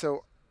 Okay,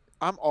 so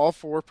I'm all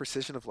for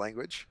precision of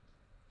language.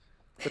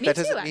 But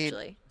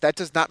actually. That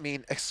does not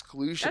mean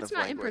exclusion of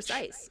language. That's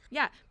not imprecise.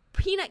 Yeah.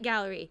 Peanut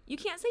gallery. You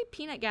can't say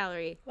peanut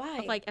gallery. Why?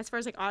 Of as far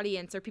as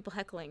audience or people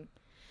heckling.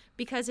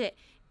 Because it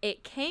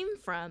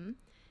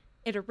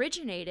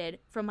originated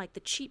from the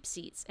cheap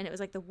seats, and it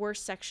was the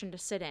worst section to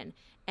sit in.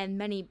 And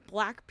many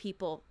black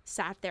people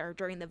sat there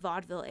during the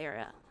vaudeville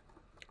era.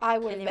 I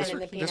would have been in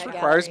the peanut gallery. This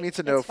requires me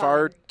to know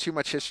far too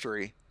much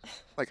history.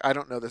 I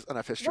don't know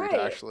enough history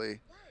to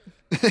actually.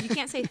 You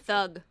can't say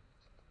thug.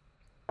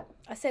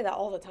 I say that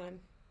all the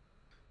time.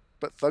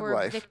 But thug or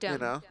life, victim.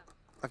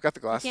 I've got the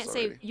glasses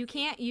You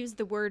can't use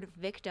the word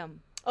victim.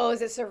 Oh, is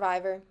it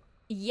survivor?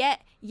 Yet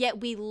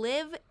we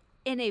live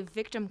in a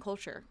victim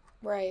culture.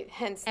 Right.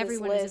 Hence,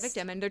 everyone is a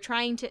victim, and they're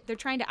trying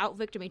to out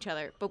victim each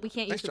other. But we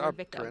can't use the word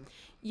victim. Corinne.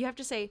 You have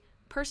to say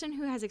person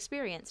who has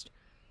experienced,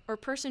 or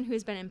person who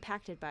has been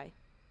impacted by.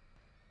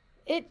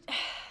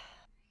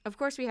 Of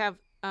course, we have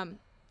an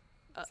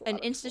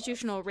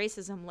institutional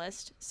racism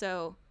list.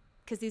 So,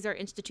 because these are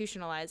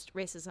institutionalized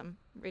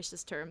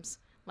racist terms.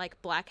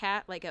 Like black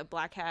hat, like a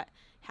black hat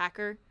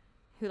hacker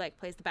who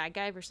plays the bad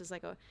guy versus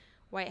a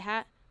white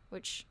hat,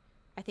 which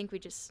I think I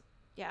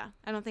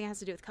don't think it has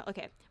to do with color.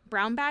 Okay,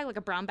 brown bag, like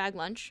a brown bag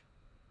lunch.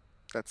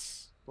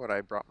 That's what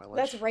I brought my lunch.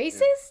 That's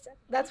racist? Yeah.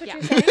 That's what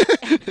you're saying?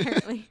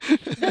 Apparently.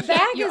 The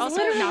bag is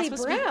literally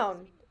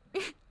brown.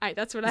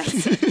 That's what I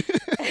said.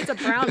 It's a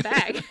brown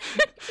bag.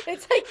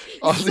 It's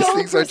all these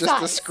things are just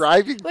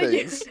describing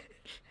things.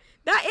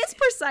 That is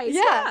precise.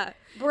 Yeah.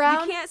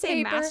 Brown. You can't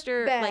say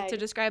master bag. to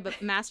describe a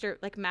master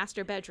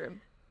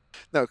bedroom.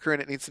 No, Corinne,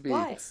 it needs to be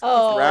brown.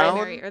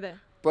 Or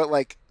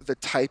but the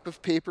type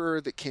of paper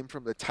that came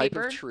from the type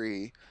of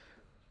tree,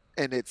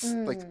 and it's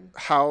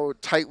how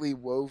tightly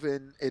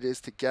woven it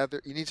is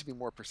together. You need to be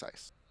more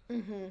precise.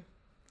 Mm-hmm.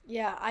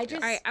 Yeah, I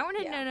just. All right, I want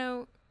to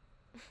know.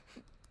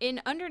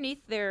 in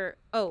underneath their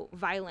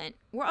violent,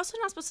 we're also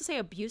not supposed to say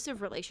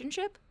abusive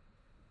relationship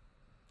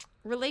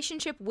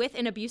with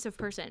an abusive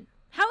person.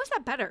 How is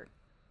that better?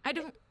 I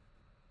don't.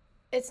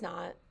 It's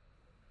not.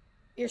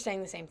 You're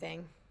saying the same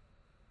thing.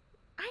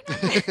 I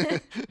know.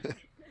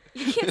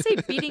 You can't say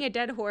beating a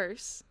dead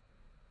horse.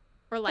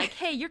 Or like,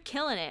 hey, you're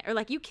killing it. Or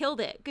like, you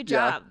killed it. Good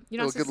job.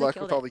 You're not supposed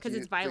to kill it because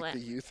it's violent. The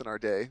youth in our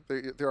day.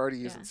 They're already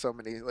using so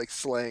many like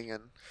slaying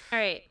and all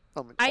right.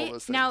 all those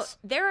things. Now,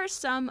 there are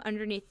some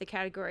underneath the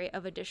category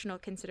of additional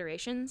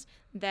considerations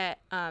that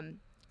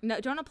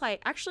don't apply.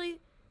 Actually,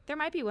 there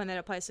might be one that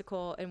applies to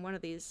Cole in one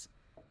of these.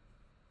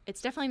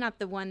 It's definitely not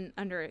the one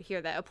under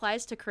here that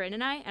applies to Corinne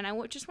and I. And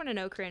I just want to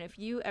know, Corinne, if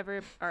you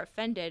ever are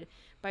offended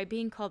by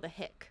being called a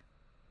hick.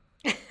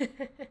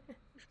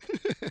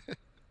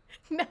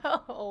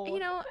 No. You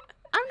know,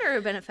 I've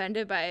never been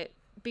offended by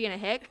being a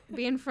hick,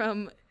 being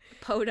from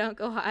Podunk,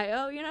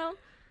 Ohio, you know?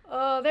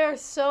 Oh, there are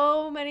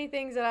so many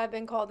things that I've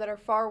been called that are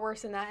far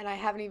worse than that, and I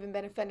haven't even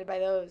been offended by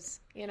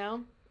those, you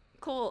know?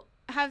 Cole,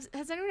 has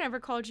anyone ever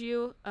called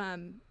you,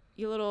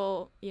 you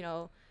little,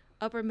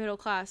 upper middle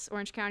class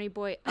Orange County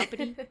boy,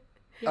 uppity?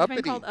 You ever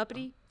been called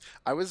uppity?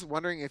 I was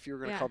wondering if you were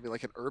going to call me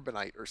like an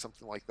urbanite or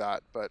something like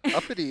that, but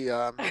uppity,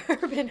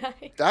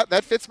 urbanite.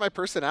 That fits my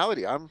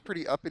personality. I'm a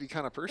pretty uppity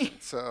kind of person,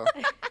 so.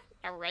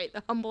 All right,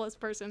 the humblest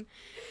person.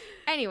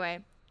 Anyway.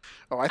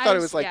 Oh, I thought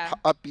it was like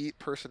upbeat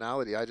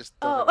personality. I just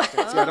don't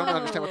understand. See, I don't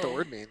understand what the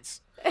word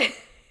means.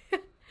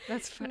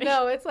 That's funny.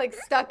 No, it's like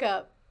stuck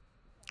up.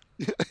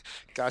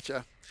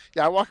 Gotcha.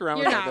 Yeah, I walk around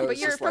with one of those. But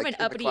you're from an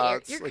uppity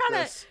area. You're like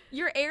kind of,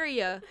 your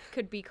area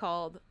could be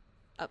called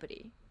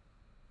uppity.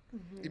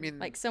 You mean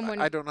like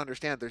someone? I don't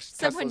understand. There's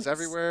Teslas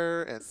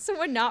everywhere, and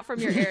someone not from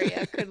your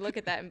area could look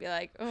at that and be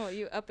like, "Oh,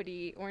 you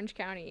uppity Orange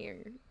County."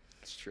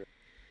 That's true.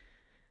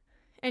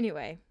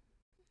 Anyway,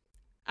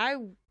 I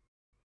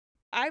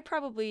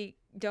probably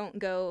don't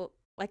go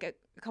like a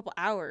couple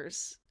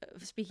hours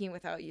of speaking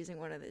without using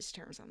one of these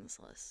terms on this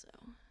list. So.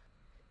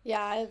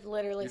 Yeah, I've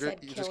literally said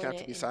you killing just have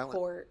to it be in silent.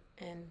 court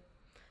and.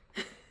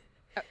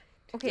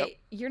 Okay, Yep.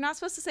 You're not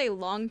supposed to say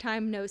long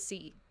time no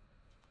see.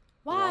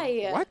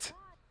 Why? What?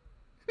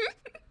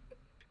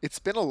 It's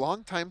been a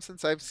long time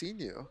since I've seen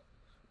you.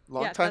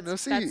 Long time no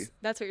see.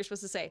 That's what you're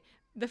supposed to say.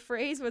 The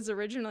phrase was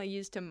originally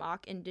used to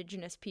mock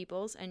indigenous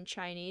peoples and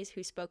Chinese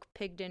who spoke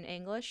Pidgin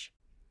English.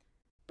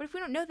 But if we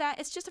don't know that,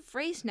 it's just a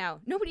phrase now.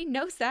 Nobody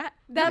knows that.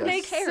 That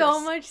makes so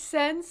much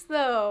sense,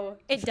 though.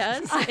 It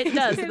does. It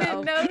does, though. I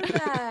didn't know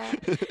that.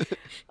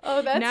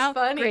 Oh, that's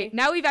funny. Great.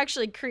 Now we've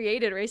actually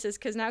created racist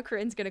because now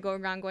Corinne's going to go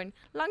around going,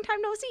 long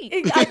time no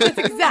see. That's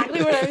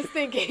exactly what I was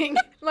thinking.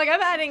 Like,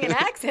 I'm adding an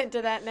accent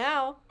to that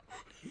now.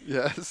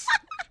 Yes.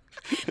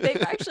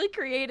 They've actually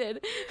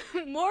created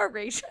more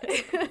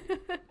racism.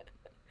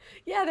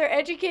 Yeah, they're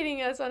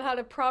educating us on how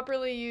to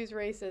properly use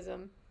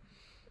racism.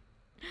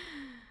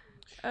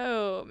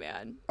 Oh,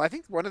 man. I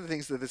think one of the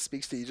things that this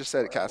speaks to, you just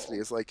said it, Cassidy,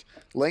 is like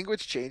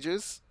language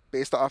changes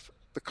based off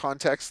the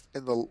context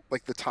and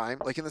the time.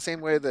 Like in the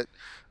same way that,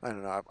 I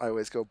don't know, I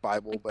always go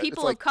Bible, like but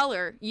people it's like, of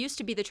color used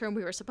to be the term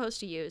we were supposed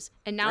to use,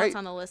 and now it's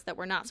on the list that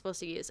we're not supposed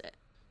to use it.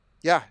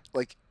 Yeah,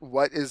 like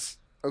what is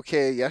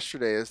okay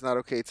yesterday is not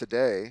okay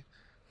today.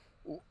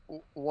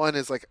 One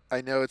is like,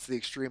 I know it's the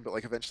extreme, but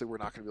like eventually we're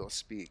not going to be able to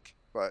speak.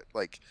 But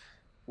like,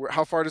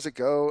 how far does it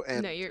go,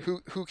 and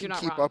who can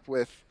keep up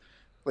with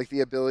like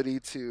the ability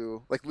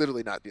to like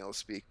literally not be able to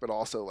speak, but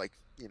also like,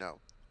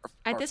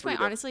 at this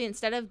point, honestly,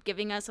 instead of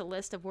giving us a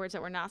list of words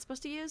that we're not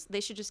supposed to use, they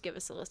should just give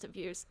us a list of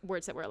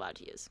words that we're allowed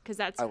to use, because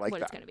that's what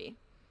it's going to be.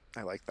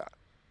 I like that.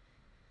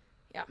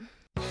 Yeah.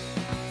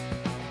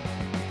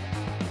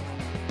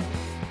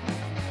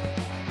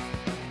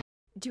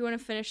 Do you want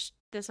to finish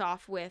this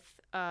off with,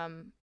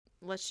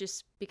 let's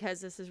just,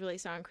 because this is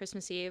released on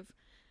Christmas Eve,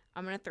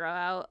 I'm going to throw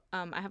out,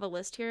 I have a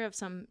list here of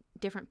some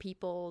different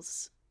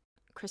people's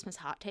Christmas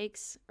hot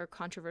takes or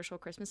controversial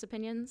Christmas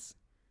opinions,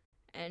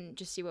 and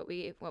just see what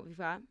we've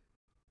got.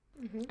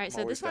 Mm-hmm. All right,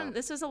 so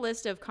this was a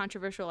list of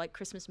controversial like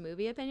Christmas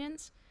movie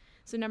opinions.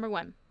 So number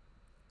 1,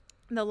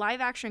 the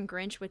live-action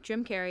Grinch with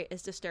Jim Carrey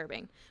is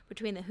disturbing.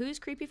 Between the Who's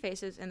creepy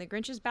faces and the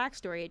Grinch's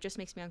backstory, it just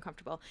makes me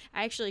uncomfortable.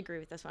 I actually agree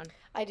with this one.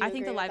 I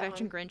think the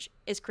live-action Grinch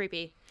is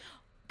creepy.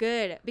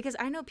 Good, because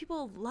I know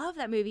people love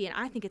that movie, and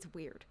I think it's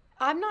weird.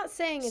 I'm not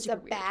saying it's a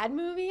bad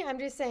movie. I'm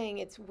just saying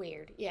it's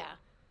weird. Yeah.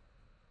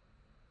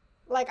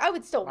 Like, I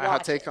would still watch it. My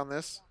hot take on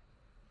this?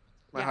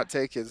 My hot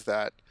take is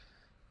that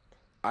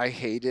I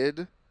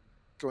hated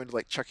going to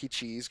like Chuck E.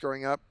 Cheese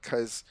growing up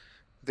because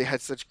they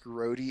had such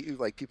grody,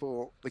 like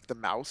people, like the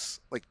mouse,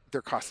 like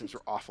their costumes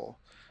were awful.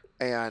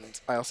 And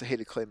I also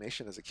hated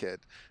claymation as a kid.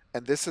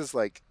 And this is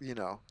like,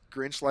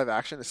 Grinch live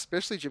action,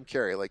 especially Jim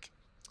Carrey, like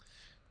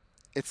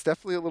it's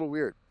definitely a little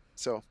weird.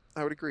 So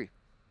I would agree.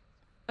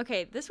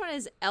 Okay, this one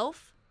is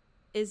Elf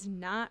is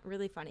not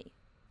really funny.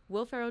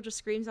 Will Ferrell just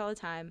screams all the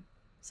time.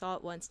 Saw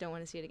it once, don't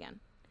want to see it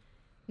again.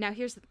 Now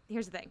here's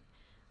the thing.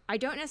 I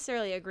don't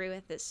necessarily agree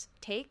with this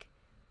take,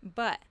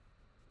 but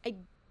I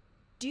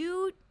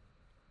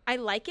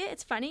like it.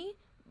 It's funny,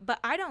 but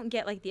I don't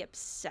get like the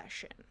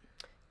obsession.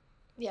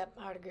 Yep,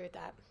 I would agree with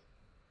that.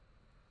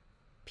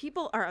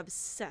 People are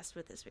obsessed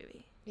with this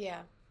movie. Yeah.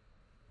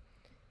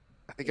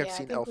 I think I've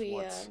seen Elf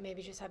once.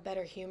 Maybe just have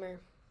better humor.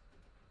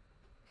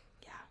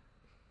 Yeah.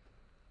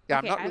 Yeah,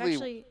 okay, I'm not really.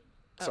 actually...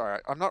 Sorry,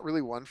 I'm not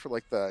really one for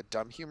like the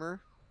dumb humor.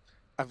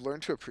 I've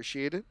learned to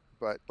appreciate it,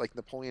 but like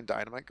Napoleon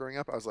Dynamite growing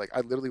up, I was like,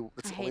 it's the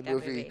only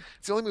movie.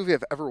 It's the only movie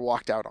I've ever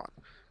walked out on.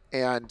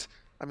 And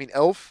I mean,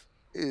 Elf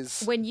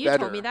is when you better.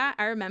 told me that,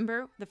 I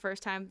remember the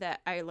first time that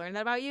I learned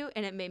that about you,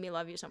 and it made me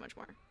love you so much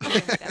more. I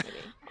didn't like that movie.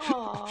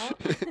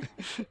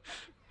 Aww.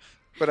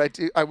 But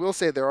I will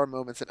say there are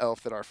moments in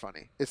Elf that are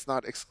funny. It's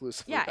not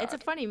exclusively bad. It's a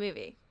funny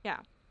movie. Yeah.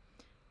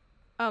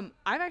 I've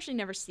actually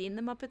never seen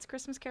The Muppets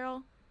Christmas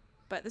Carol,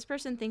 but this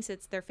person thinks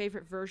it's their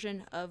favorite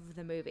version of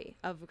the movie,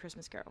 of A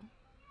Christmas Carol.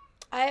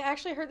 I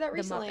actually heard that The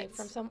recently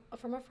Muppets.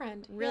 from a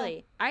friend. Really?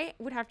 Yeah. I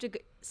would have to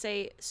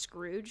say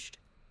Scrooged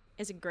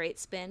is a great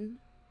spin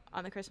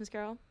on The Christmas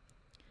Carol.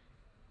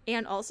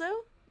 And also,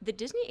 the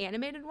Disney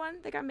animated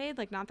one that got made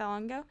like not that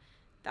long ago,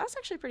 that was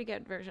actually a pretty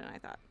good version, I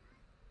thought.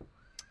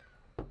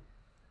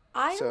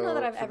 I don't know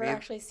that I've ever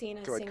actually seen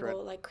a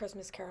single like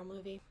Christmas Carol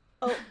movie.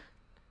 Oh.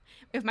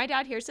 If my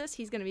dad hears this,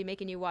 he's going to be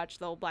making you watch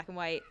the old black and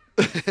white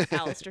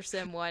Alistair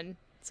Sim one.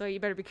 So you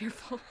better be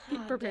careful.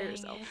 Prepare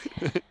yourself.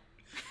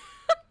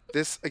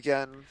 This,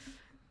 again,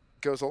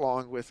 goes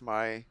along with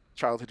my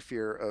childhood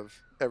fear of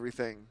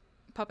everything.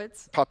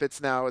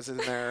 Puppets now is in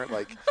there.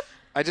 Like,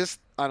 I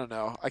don't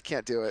know. I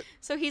can't do it.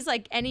 So he's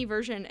like any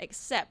version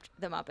except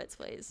the Muppets,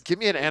 please. Give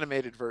me an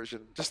animated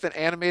version. Just an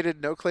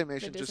animated, no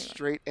claymation, just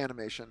straight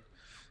animation.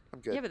 I'm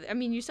good. Yeah, but I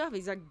mean, you still have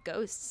these like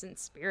ghosts and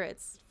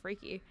spirits.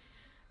 Freaky.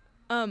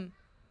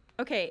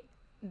 Okay.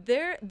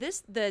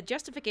 The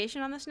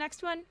justification on this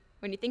next one,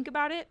 when you think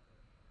about it,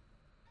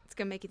 it's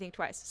gonna make you think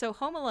twice. So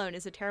Home Alone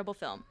is a terrible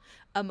film.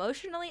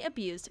 Emotionally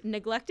abused,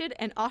 neglected,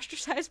 and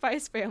ostracized by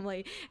his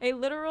family, a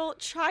literal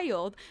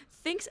child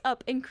thinks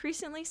up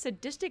increasingly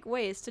sadistic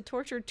ways to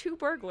torture two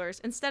burglars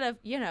instead of,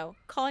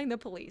 calling the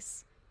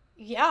police.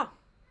 Yeah.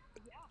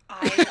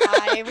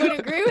 I would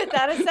agree with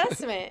that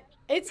assessment.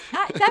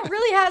 That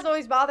really has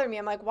always bothered me.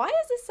 I'm like, why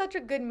is this such a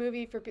good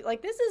movie for people?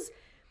 Like, this is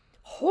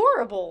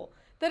horrible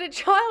that a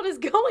child is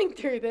going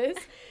through this,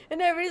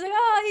 and everybody's like,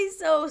 oh, he's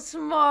so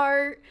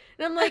smart.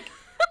 And I'm like,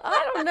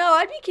 I don't know.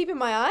 I'd be keeping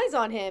my eyes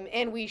on him,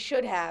 and we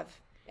should have.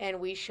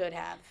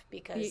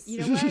 Because... You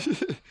know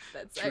what?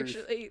 That's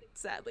actually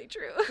sadly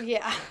true.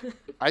 Yeah.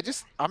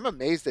 I'm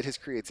amazed at his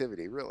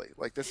creativity, really.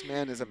 Like, this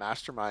man is a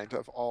mastermind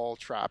of all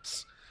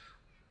traps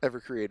ever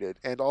created,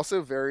 and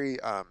also very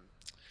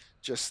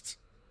just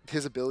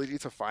his ability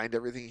to find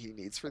everything he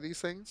needs for these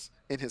things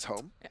in his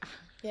home.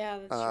 Yeah,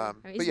 that's true. I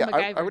mean, but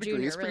yeah, I would Jr.,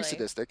 agree. It's pretty really.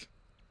 sadistic.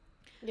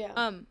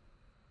 Yeah.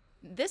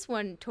 This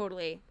one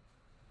totally.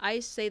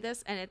 I say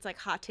this, and it's like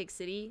hot take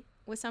city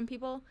with some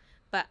people,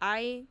 but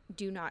I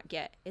do not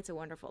get It's a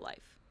Wonderful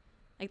Life.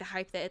 Like the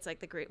hype that it's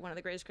like one of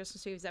the greatest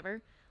Christmas movies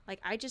ever. Like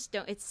I just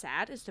don't. It's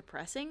sad. It's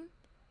depressing.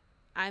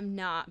 I'm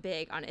not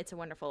big on It's a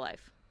Wonderful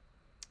Life.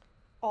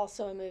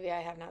 Also a movie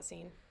I have not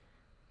seen.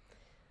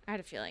 I had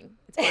a feeling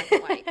it's black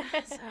and white.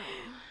 So.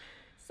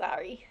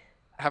 Sorry.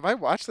 Have I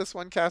watched this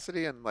one,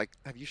 Cassidy? And like,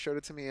 have you showed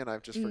it to me and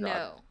I've just forgotten?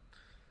 No,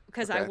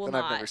 because okay, I will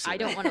not. I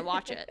don't want to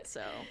watch it.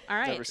 So, all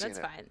right, that's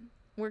fine.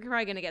 We're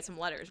probably going to get some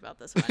letters about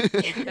this one.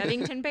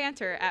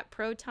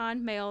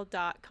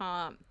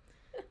 BevingtonBanter@protonmail.com.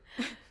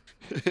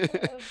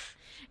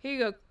 Here you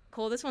go,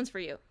 Cole. This one's for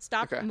you.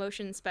 Stop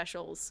motion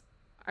specials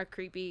are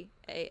creepy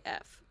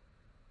AF.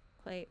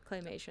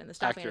 Claymation, the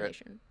stop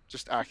animation.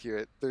 Just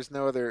accurate. There's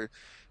not a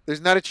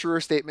truer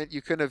statement.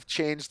 You couldn't have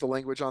changed the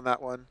language on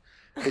that one.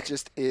 It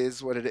just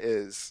is what it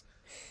is.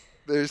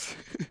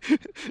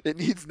 It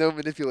needs no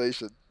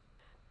manipulation.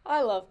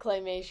 I love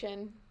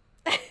claymation.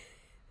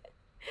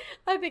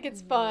 I think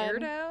it's fun.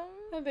 Weirdo.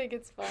 I think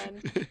it's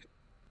fun. All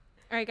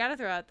right, gotta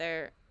throw out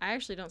there. I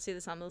actually don't see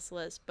this on this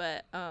list,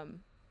 but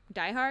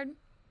Die Hard.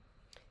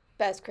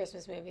 Best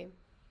Christmas movie.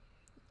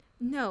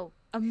 No,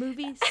 a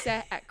movie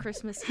set at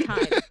Christmas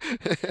time.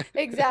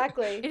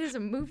 Exactly. It is a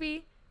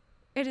movie.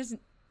 It is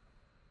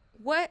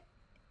what?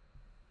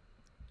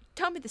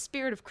 Tell me the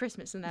spirit of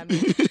Christmas in that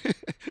movie.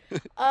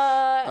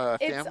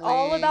 It's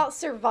all about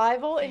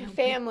survival and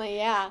family.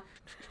 Yeah.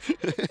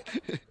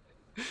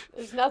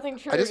 There's nothing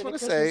truer than the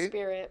Christmas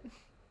spirit.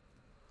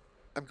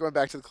 I'm going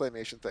back to the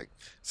claymation thing.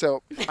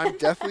 So I'm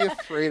deathly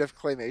afraid of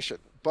claymation,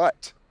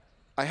 but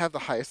I have the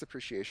highest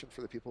appreciation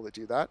for the people that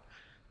do that.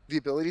 The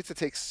ability to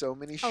take so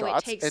many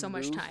shots and so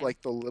much move time.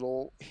 Like the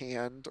little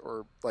hand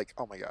or like,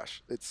 oh my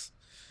gosh, it's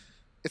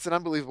an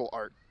unbelievable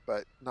art,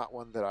 but not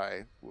one that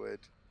I would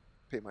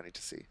pay money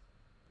to see.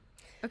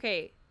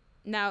 Okay,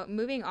 now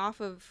moving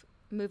off of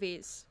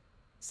movies,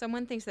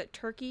 someone thinks that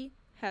turkey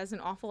has an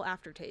awful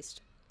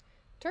aftertaste.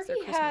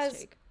 Turkey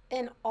has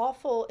an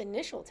awful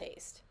initial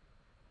taste.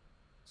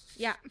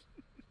 Yeah,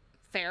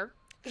 fair.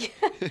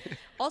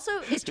 Also,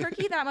 is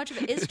turkey that much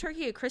of it? Is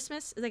turkey a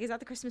Christmas? Like, is that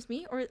the Christmas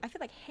meat? Or I feel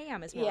like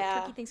ham is more.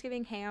 Yeah. Turkey,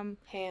 Thanksgiving, ham,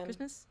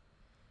 Christmas.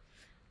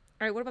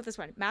 All right, what about this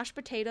one? Mashed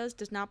potatoes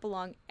does not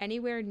belong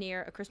anywhere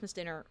near a Christmas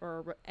dinner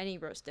or any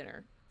roast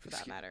dinner. for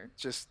that matter.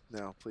 Just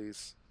no,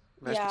 please.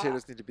 Mashed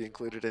potatoes need to be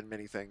included in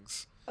many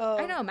things. Oh,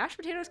 I know mashed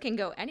potatoes can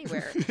go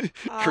anywhere.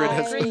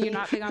 Corinne You're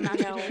not big on mashed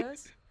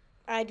potatoes?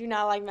 I do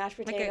not like mashed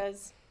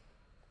potatoes.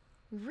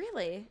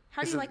 Really?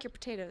 How do you like your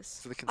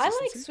potatoes? I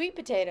like sweet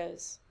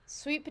potatoes.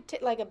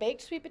 Like a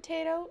baked sweet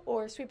potato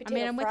or sweet potato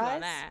fries. I'm with you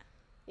on that.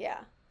 Yeah.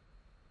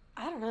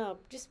 I don't know.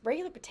 Just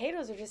regular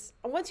potatoes are just...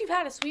 Once you've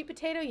had a sweet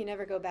potato, you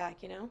never go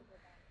back, you know?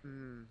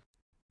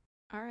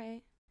 All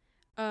right.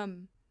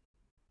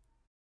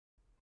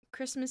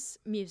 Christmas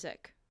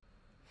music.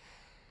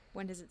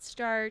 When does it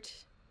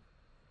start?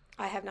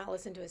 I have not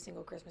listened to a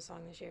single Christmas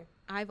song this year.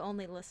 I've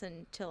only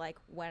listened to like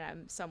when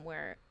I'm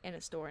somewhere in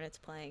a store and it's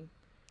playing.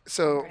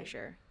 So I'm pretty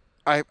sure.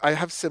 I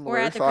have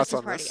similar thoughts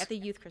on this. At the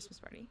youth Christmas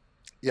party.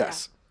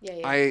 Yes.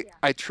 Yeah.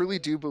 I truly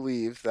do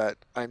believe that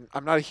I'm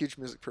not a huge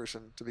music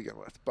person to begin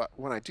with, but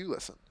when I do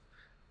listen,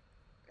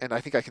 and I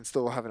think I can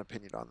still have an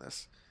opinion on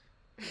this,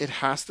 it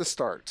has to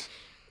start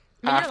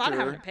You're allowed to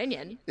have an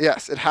opinion.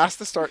 Yes, it has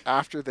to start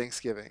after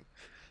Thanksgiving.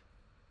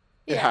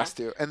 It has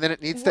to, and then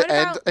it needs to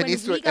end. It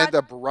needs to end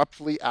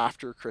abruptly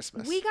after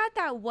Christmas. We got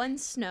that one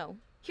snow.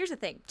 Here's the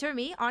thing. To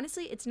me,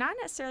 honestly, it's not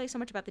necessarily so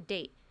much about the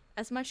date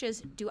as much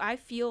as do I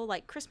feel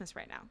like Christmas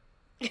right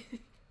now?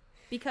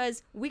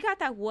 Because we got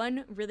that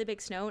one really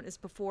big snow, and it was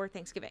before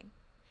Thanksgiving.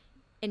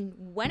 And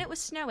when it was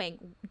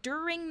snowing,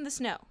 during the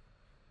snow,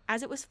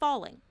 as it was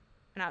falling,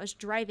 and I was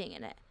driving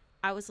in it,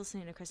 I was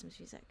listening to Christmas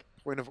music.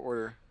 Point of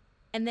order.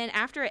 And then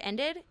after it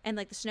ended and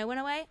like the snow went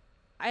away,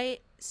 I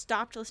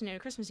stopped listening to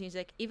Christmas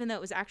music, even though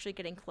it was actually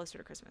getting closer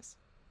to Christmas.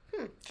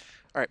 All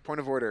right, point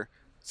of order.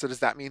 So does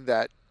that mean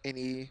that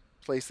any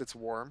place that's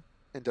warm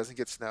and doesn't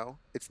get snow,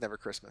 it's never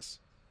Christmas?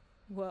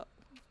 Whoa.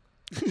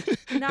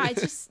 No,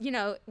 it's just,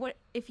 what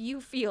if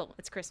you feel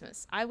it's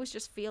Christmas. I was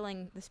just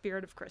feeling the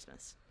spirit of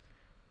Christmas.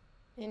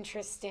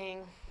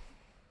 Interesting.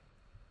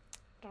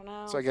 Don't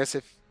know. So I guess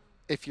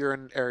if you're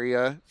in an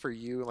area for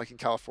you, like in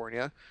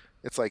California,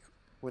 it's like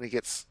when it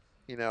gets,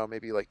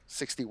 maybe like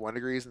 61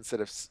 degrees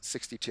instead of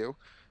 62,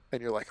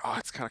 and you're like, oh,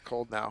 it's kind of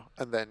cold now.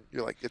 And then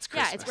you're like, it's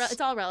Christmas. Yeah,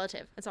 it's all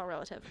relative. It's all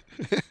relative.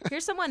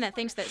 Here's someone that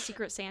thinks that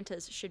Secret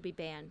Santas should be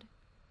banned.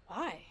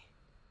 Why?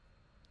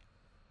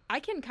 I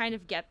can kind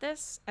of get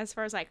this as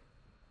far as like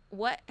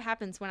what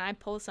happens when I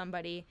pull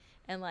somebody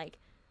and like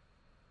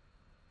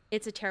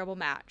it's a terrible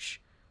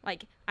match.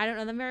 Like I don't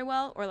know them very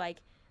well, or like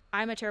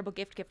I'm a terrible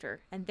gift gifter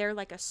and they're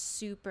like a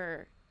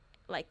super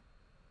like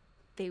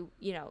they,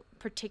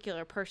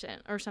 particular person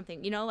or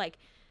something, like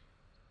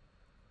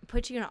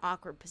put you in an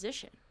awkward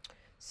position.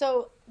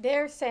 So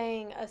they're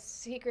saying a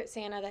Secret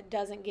Santa that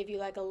doesn't give you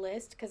like a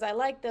list, because I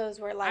like those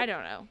where like I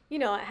don't know.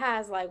 It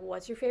has like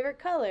what's your favorite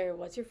color,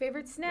 what's your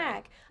favorite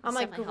snack. Right. I'm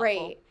like, great,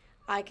 helpful.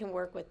 I can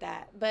work with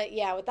that. But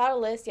yeah, without a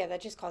list,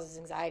 that just causes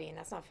anxiety, and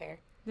that's not fair.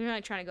 They're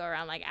like trying to go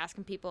around like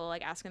asking people,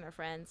 like asking their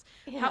friends.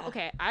 Yeah.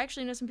 Okay, I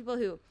actually know some people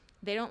who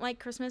they don't like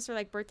Christmas or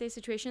like birthday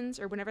situations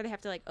or whenever they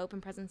have to like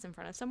open presents in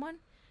front of someone,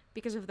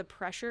 because of the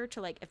pressure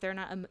to like, if they're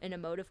not an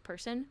emotive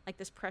person, like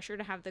this pressure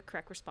to have the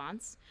correct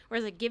response.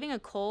 Whereas like giving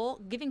Cole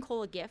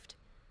a gift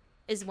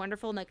is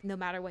wonderful, like no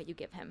matter what you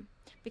give him,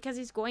 because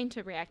he's going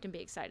to react and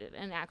be excited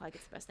and act like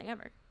it's the best thing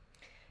ever.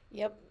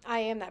 Yep. I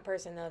am that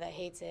person though that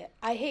hates it.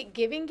 I hate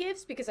giving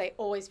gifts because I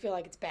always feel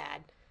like it's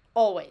bad.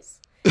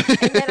 Always.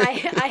 And then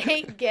I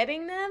hate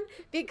getting them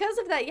because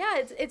of that.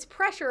 Yeah, it's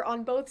pressure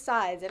on both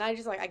sides, and I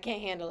just I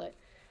can't handle it.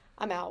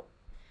 I'm out.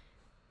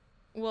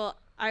 Well,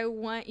 I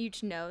want you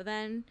to know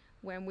then,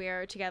 when we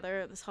are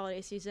together this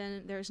holiday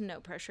season, there's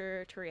no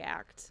pressure to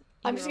react.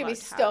 I'm just going to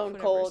be stone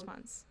cold.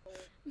 Response.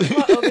 I'm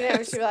going to open it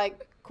and she'll be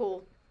like,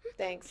 cool,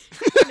 thanks.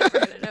 You're never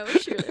going to know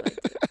if she really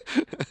liked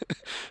it.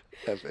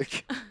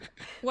 Epic.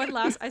 One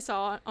last I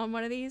saw on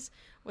one of these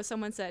was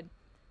someone said,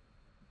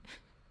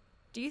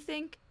 do you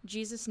think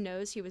Jesus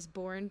knows he was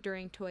born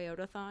during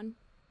Toyotathon?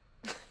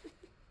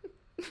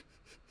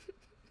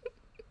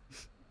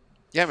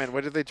 Yeah, man,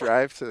 what did they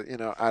drive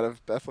to, out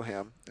of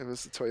Bethlehem? It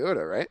was a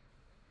Toyota, right?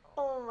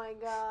 Oh my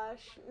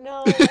gosh.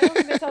 No, I don't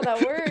think that's how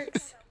that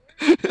works.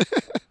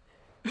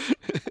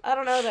 I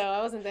don't know, though.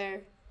 I wasn't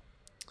there.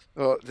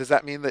 Well, does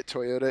that mean that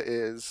Toyota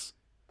is,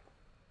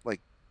 like,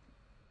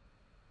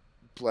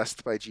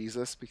 blessed by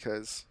Jesus?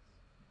 Because...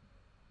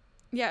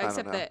 Yeah,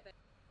 except that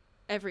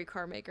every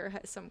car maker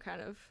has some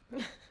kind of...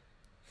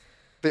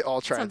 They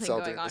all try and sell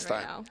during this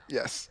time. Now.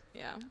 Yes.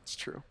 Yeah. It's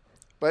true.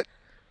 But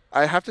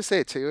I have to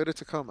say, Toyota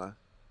Tacoma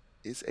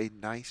is a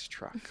nice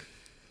truck.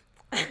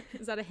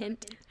 Is that a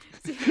hint?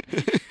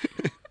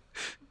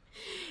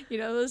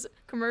 Those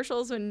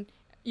commercials when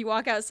you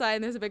walk outside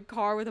and there's a big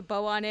car with a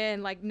bow on it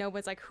and like no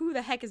one's like, who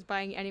the heck is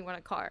buying anyone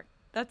a car?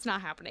 That's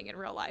not happening in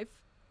real life.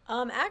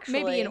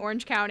 Actually, maybe in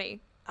Orange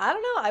County. I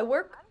don't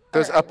know.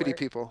 Those uppity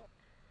people.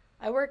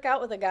 I work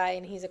out with a guy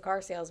and he's a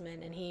car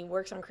salesman and he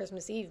works on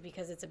Christmas Eve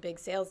because it's a big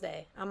sales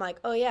day. I'm like,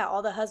 oh yeah,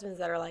 all the husbands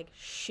that are like,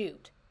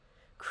 shoot,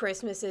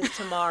 Christmas is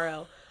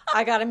tomorrow.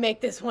 I got to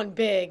make this one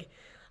big.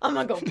 I'm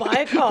going to go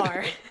buy a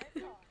car.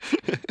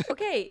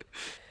 Okay,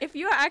 if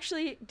you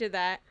actually did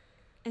that,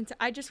 and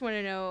I just want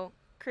to know,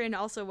 Corinne,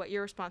 also what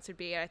your response would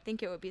be. I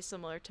think it would be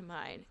similar to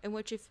mine, in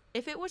which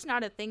if it was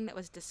not a thing that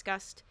was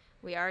discussed,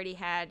 we already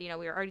had, we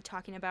were already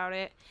talking about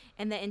it,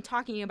 and that in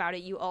talking about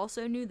it, you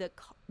also knew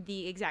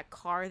the exact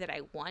car that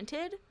I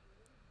wanted.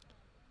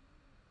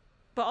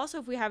 But also,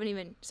 if we haven't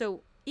even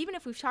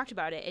if we've talked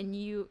about it and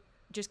you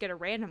just get a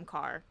random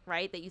car,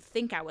 right, that you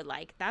think I would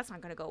like, that's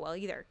not going to go well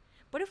either.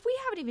 But if we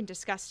haven't even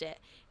discussed it,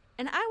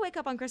 and I wake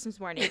up on Christmas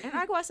morning and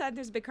I go outside and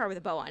there's a big car with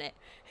a bow on it,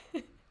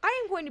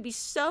 I am going to be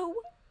so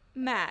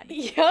mad.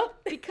 Yep.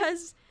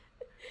 Because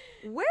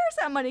where is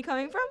that money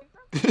coming from?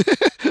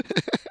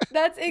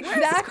 That's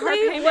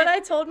exactly what I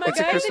told my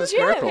guy in the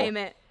gym.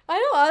 Payment. I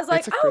know. I was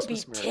like, I would be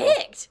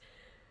ticked.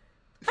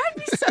 I'd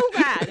be so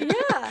mad.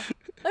 Yeah.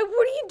 Like,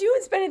 what are you doing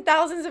spending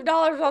thousands of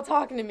dollars while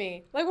talking to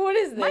me? Like, what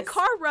is this? My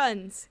car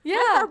runs. Yeah.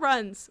 My car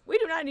runs. We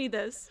do not need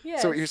this.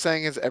 Yes. So what you're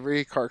saying is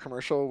every car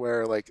commercial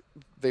where, like,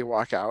 they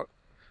walk out,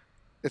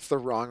 it's the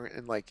wrong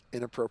and, like,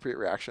 inappropriate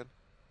reaction?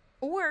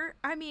 Or,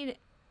 I mean,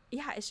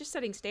 yeah, it's just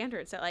setting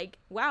standards that, like,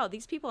 wow,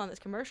 these people on this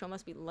commercial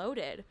must be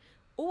loaded.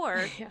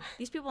 Or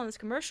these people in this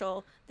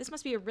commercial, this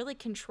must be a really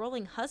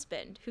controlling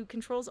husband who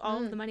controls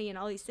all of the money and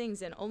all these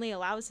things and only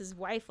allows his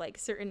wife, like,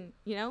 certain,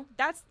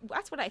 that's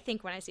what I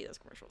think when I see those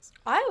commercials.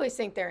 I always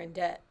think they're in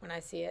debt when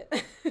I see it.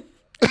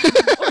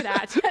 Or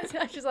that.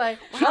 I'm just like,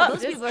 wow,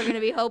 those people are going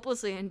to be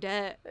hopelessly in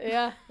debt.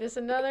 Yeah, just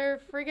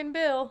another freaking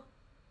bill.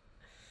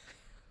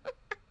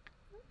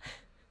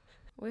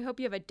 We hope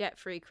you have a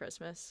debt-free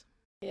Christmas.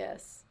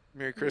 Yes.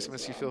 Merry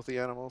Christmas, you filthy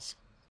animals.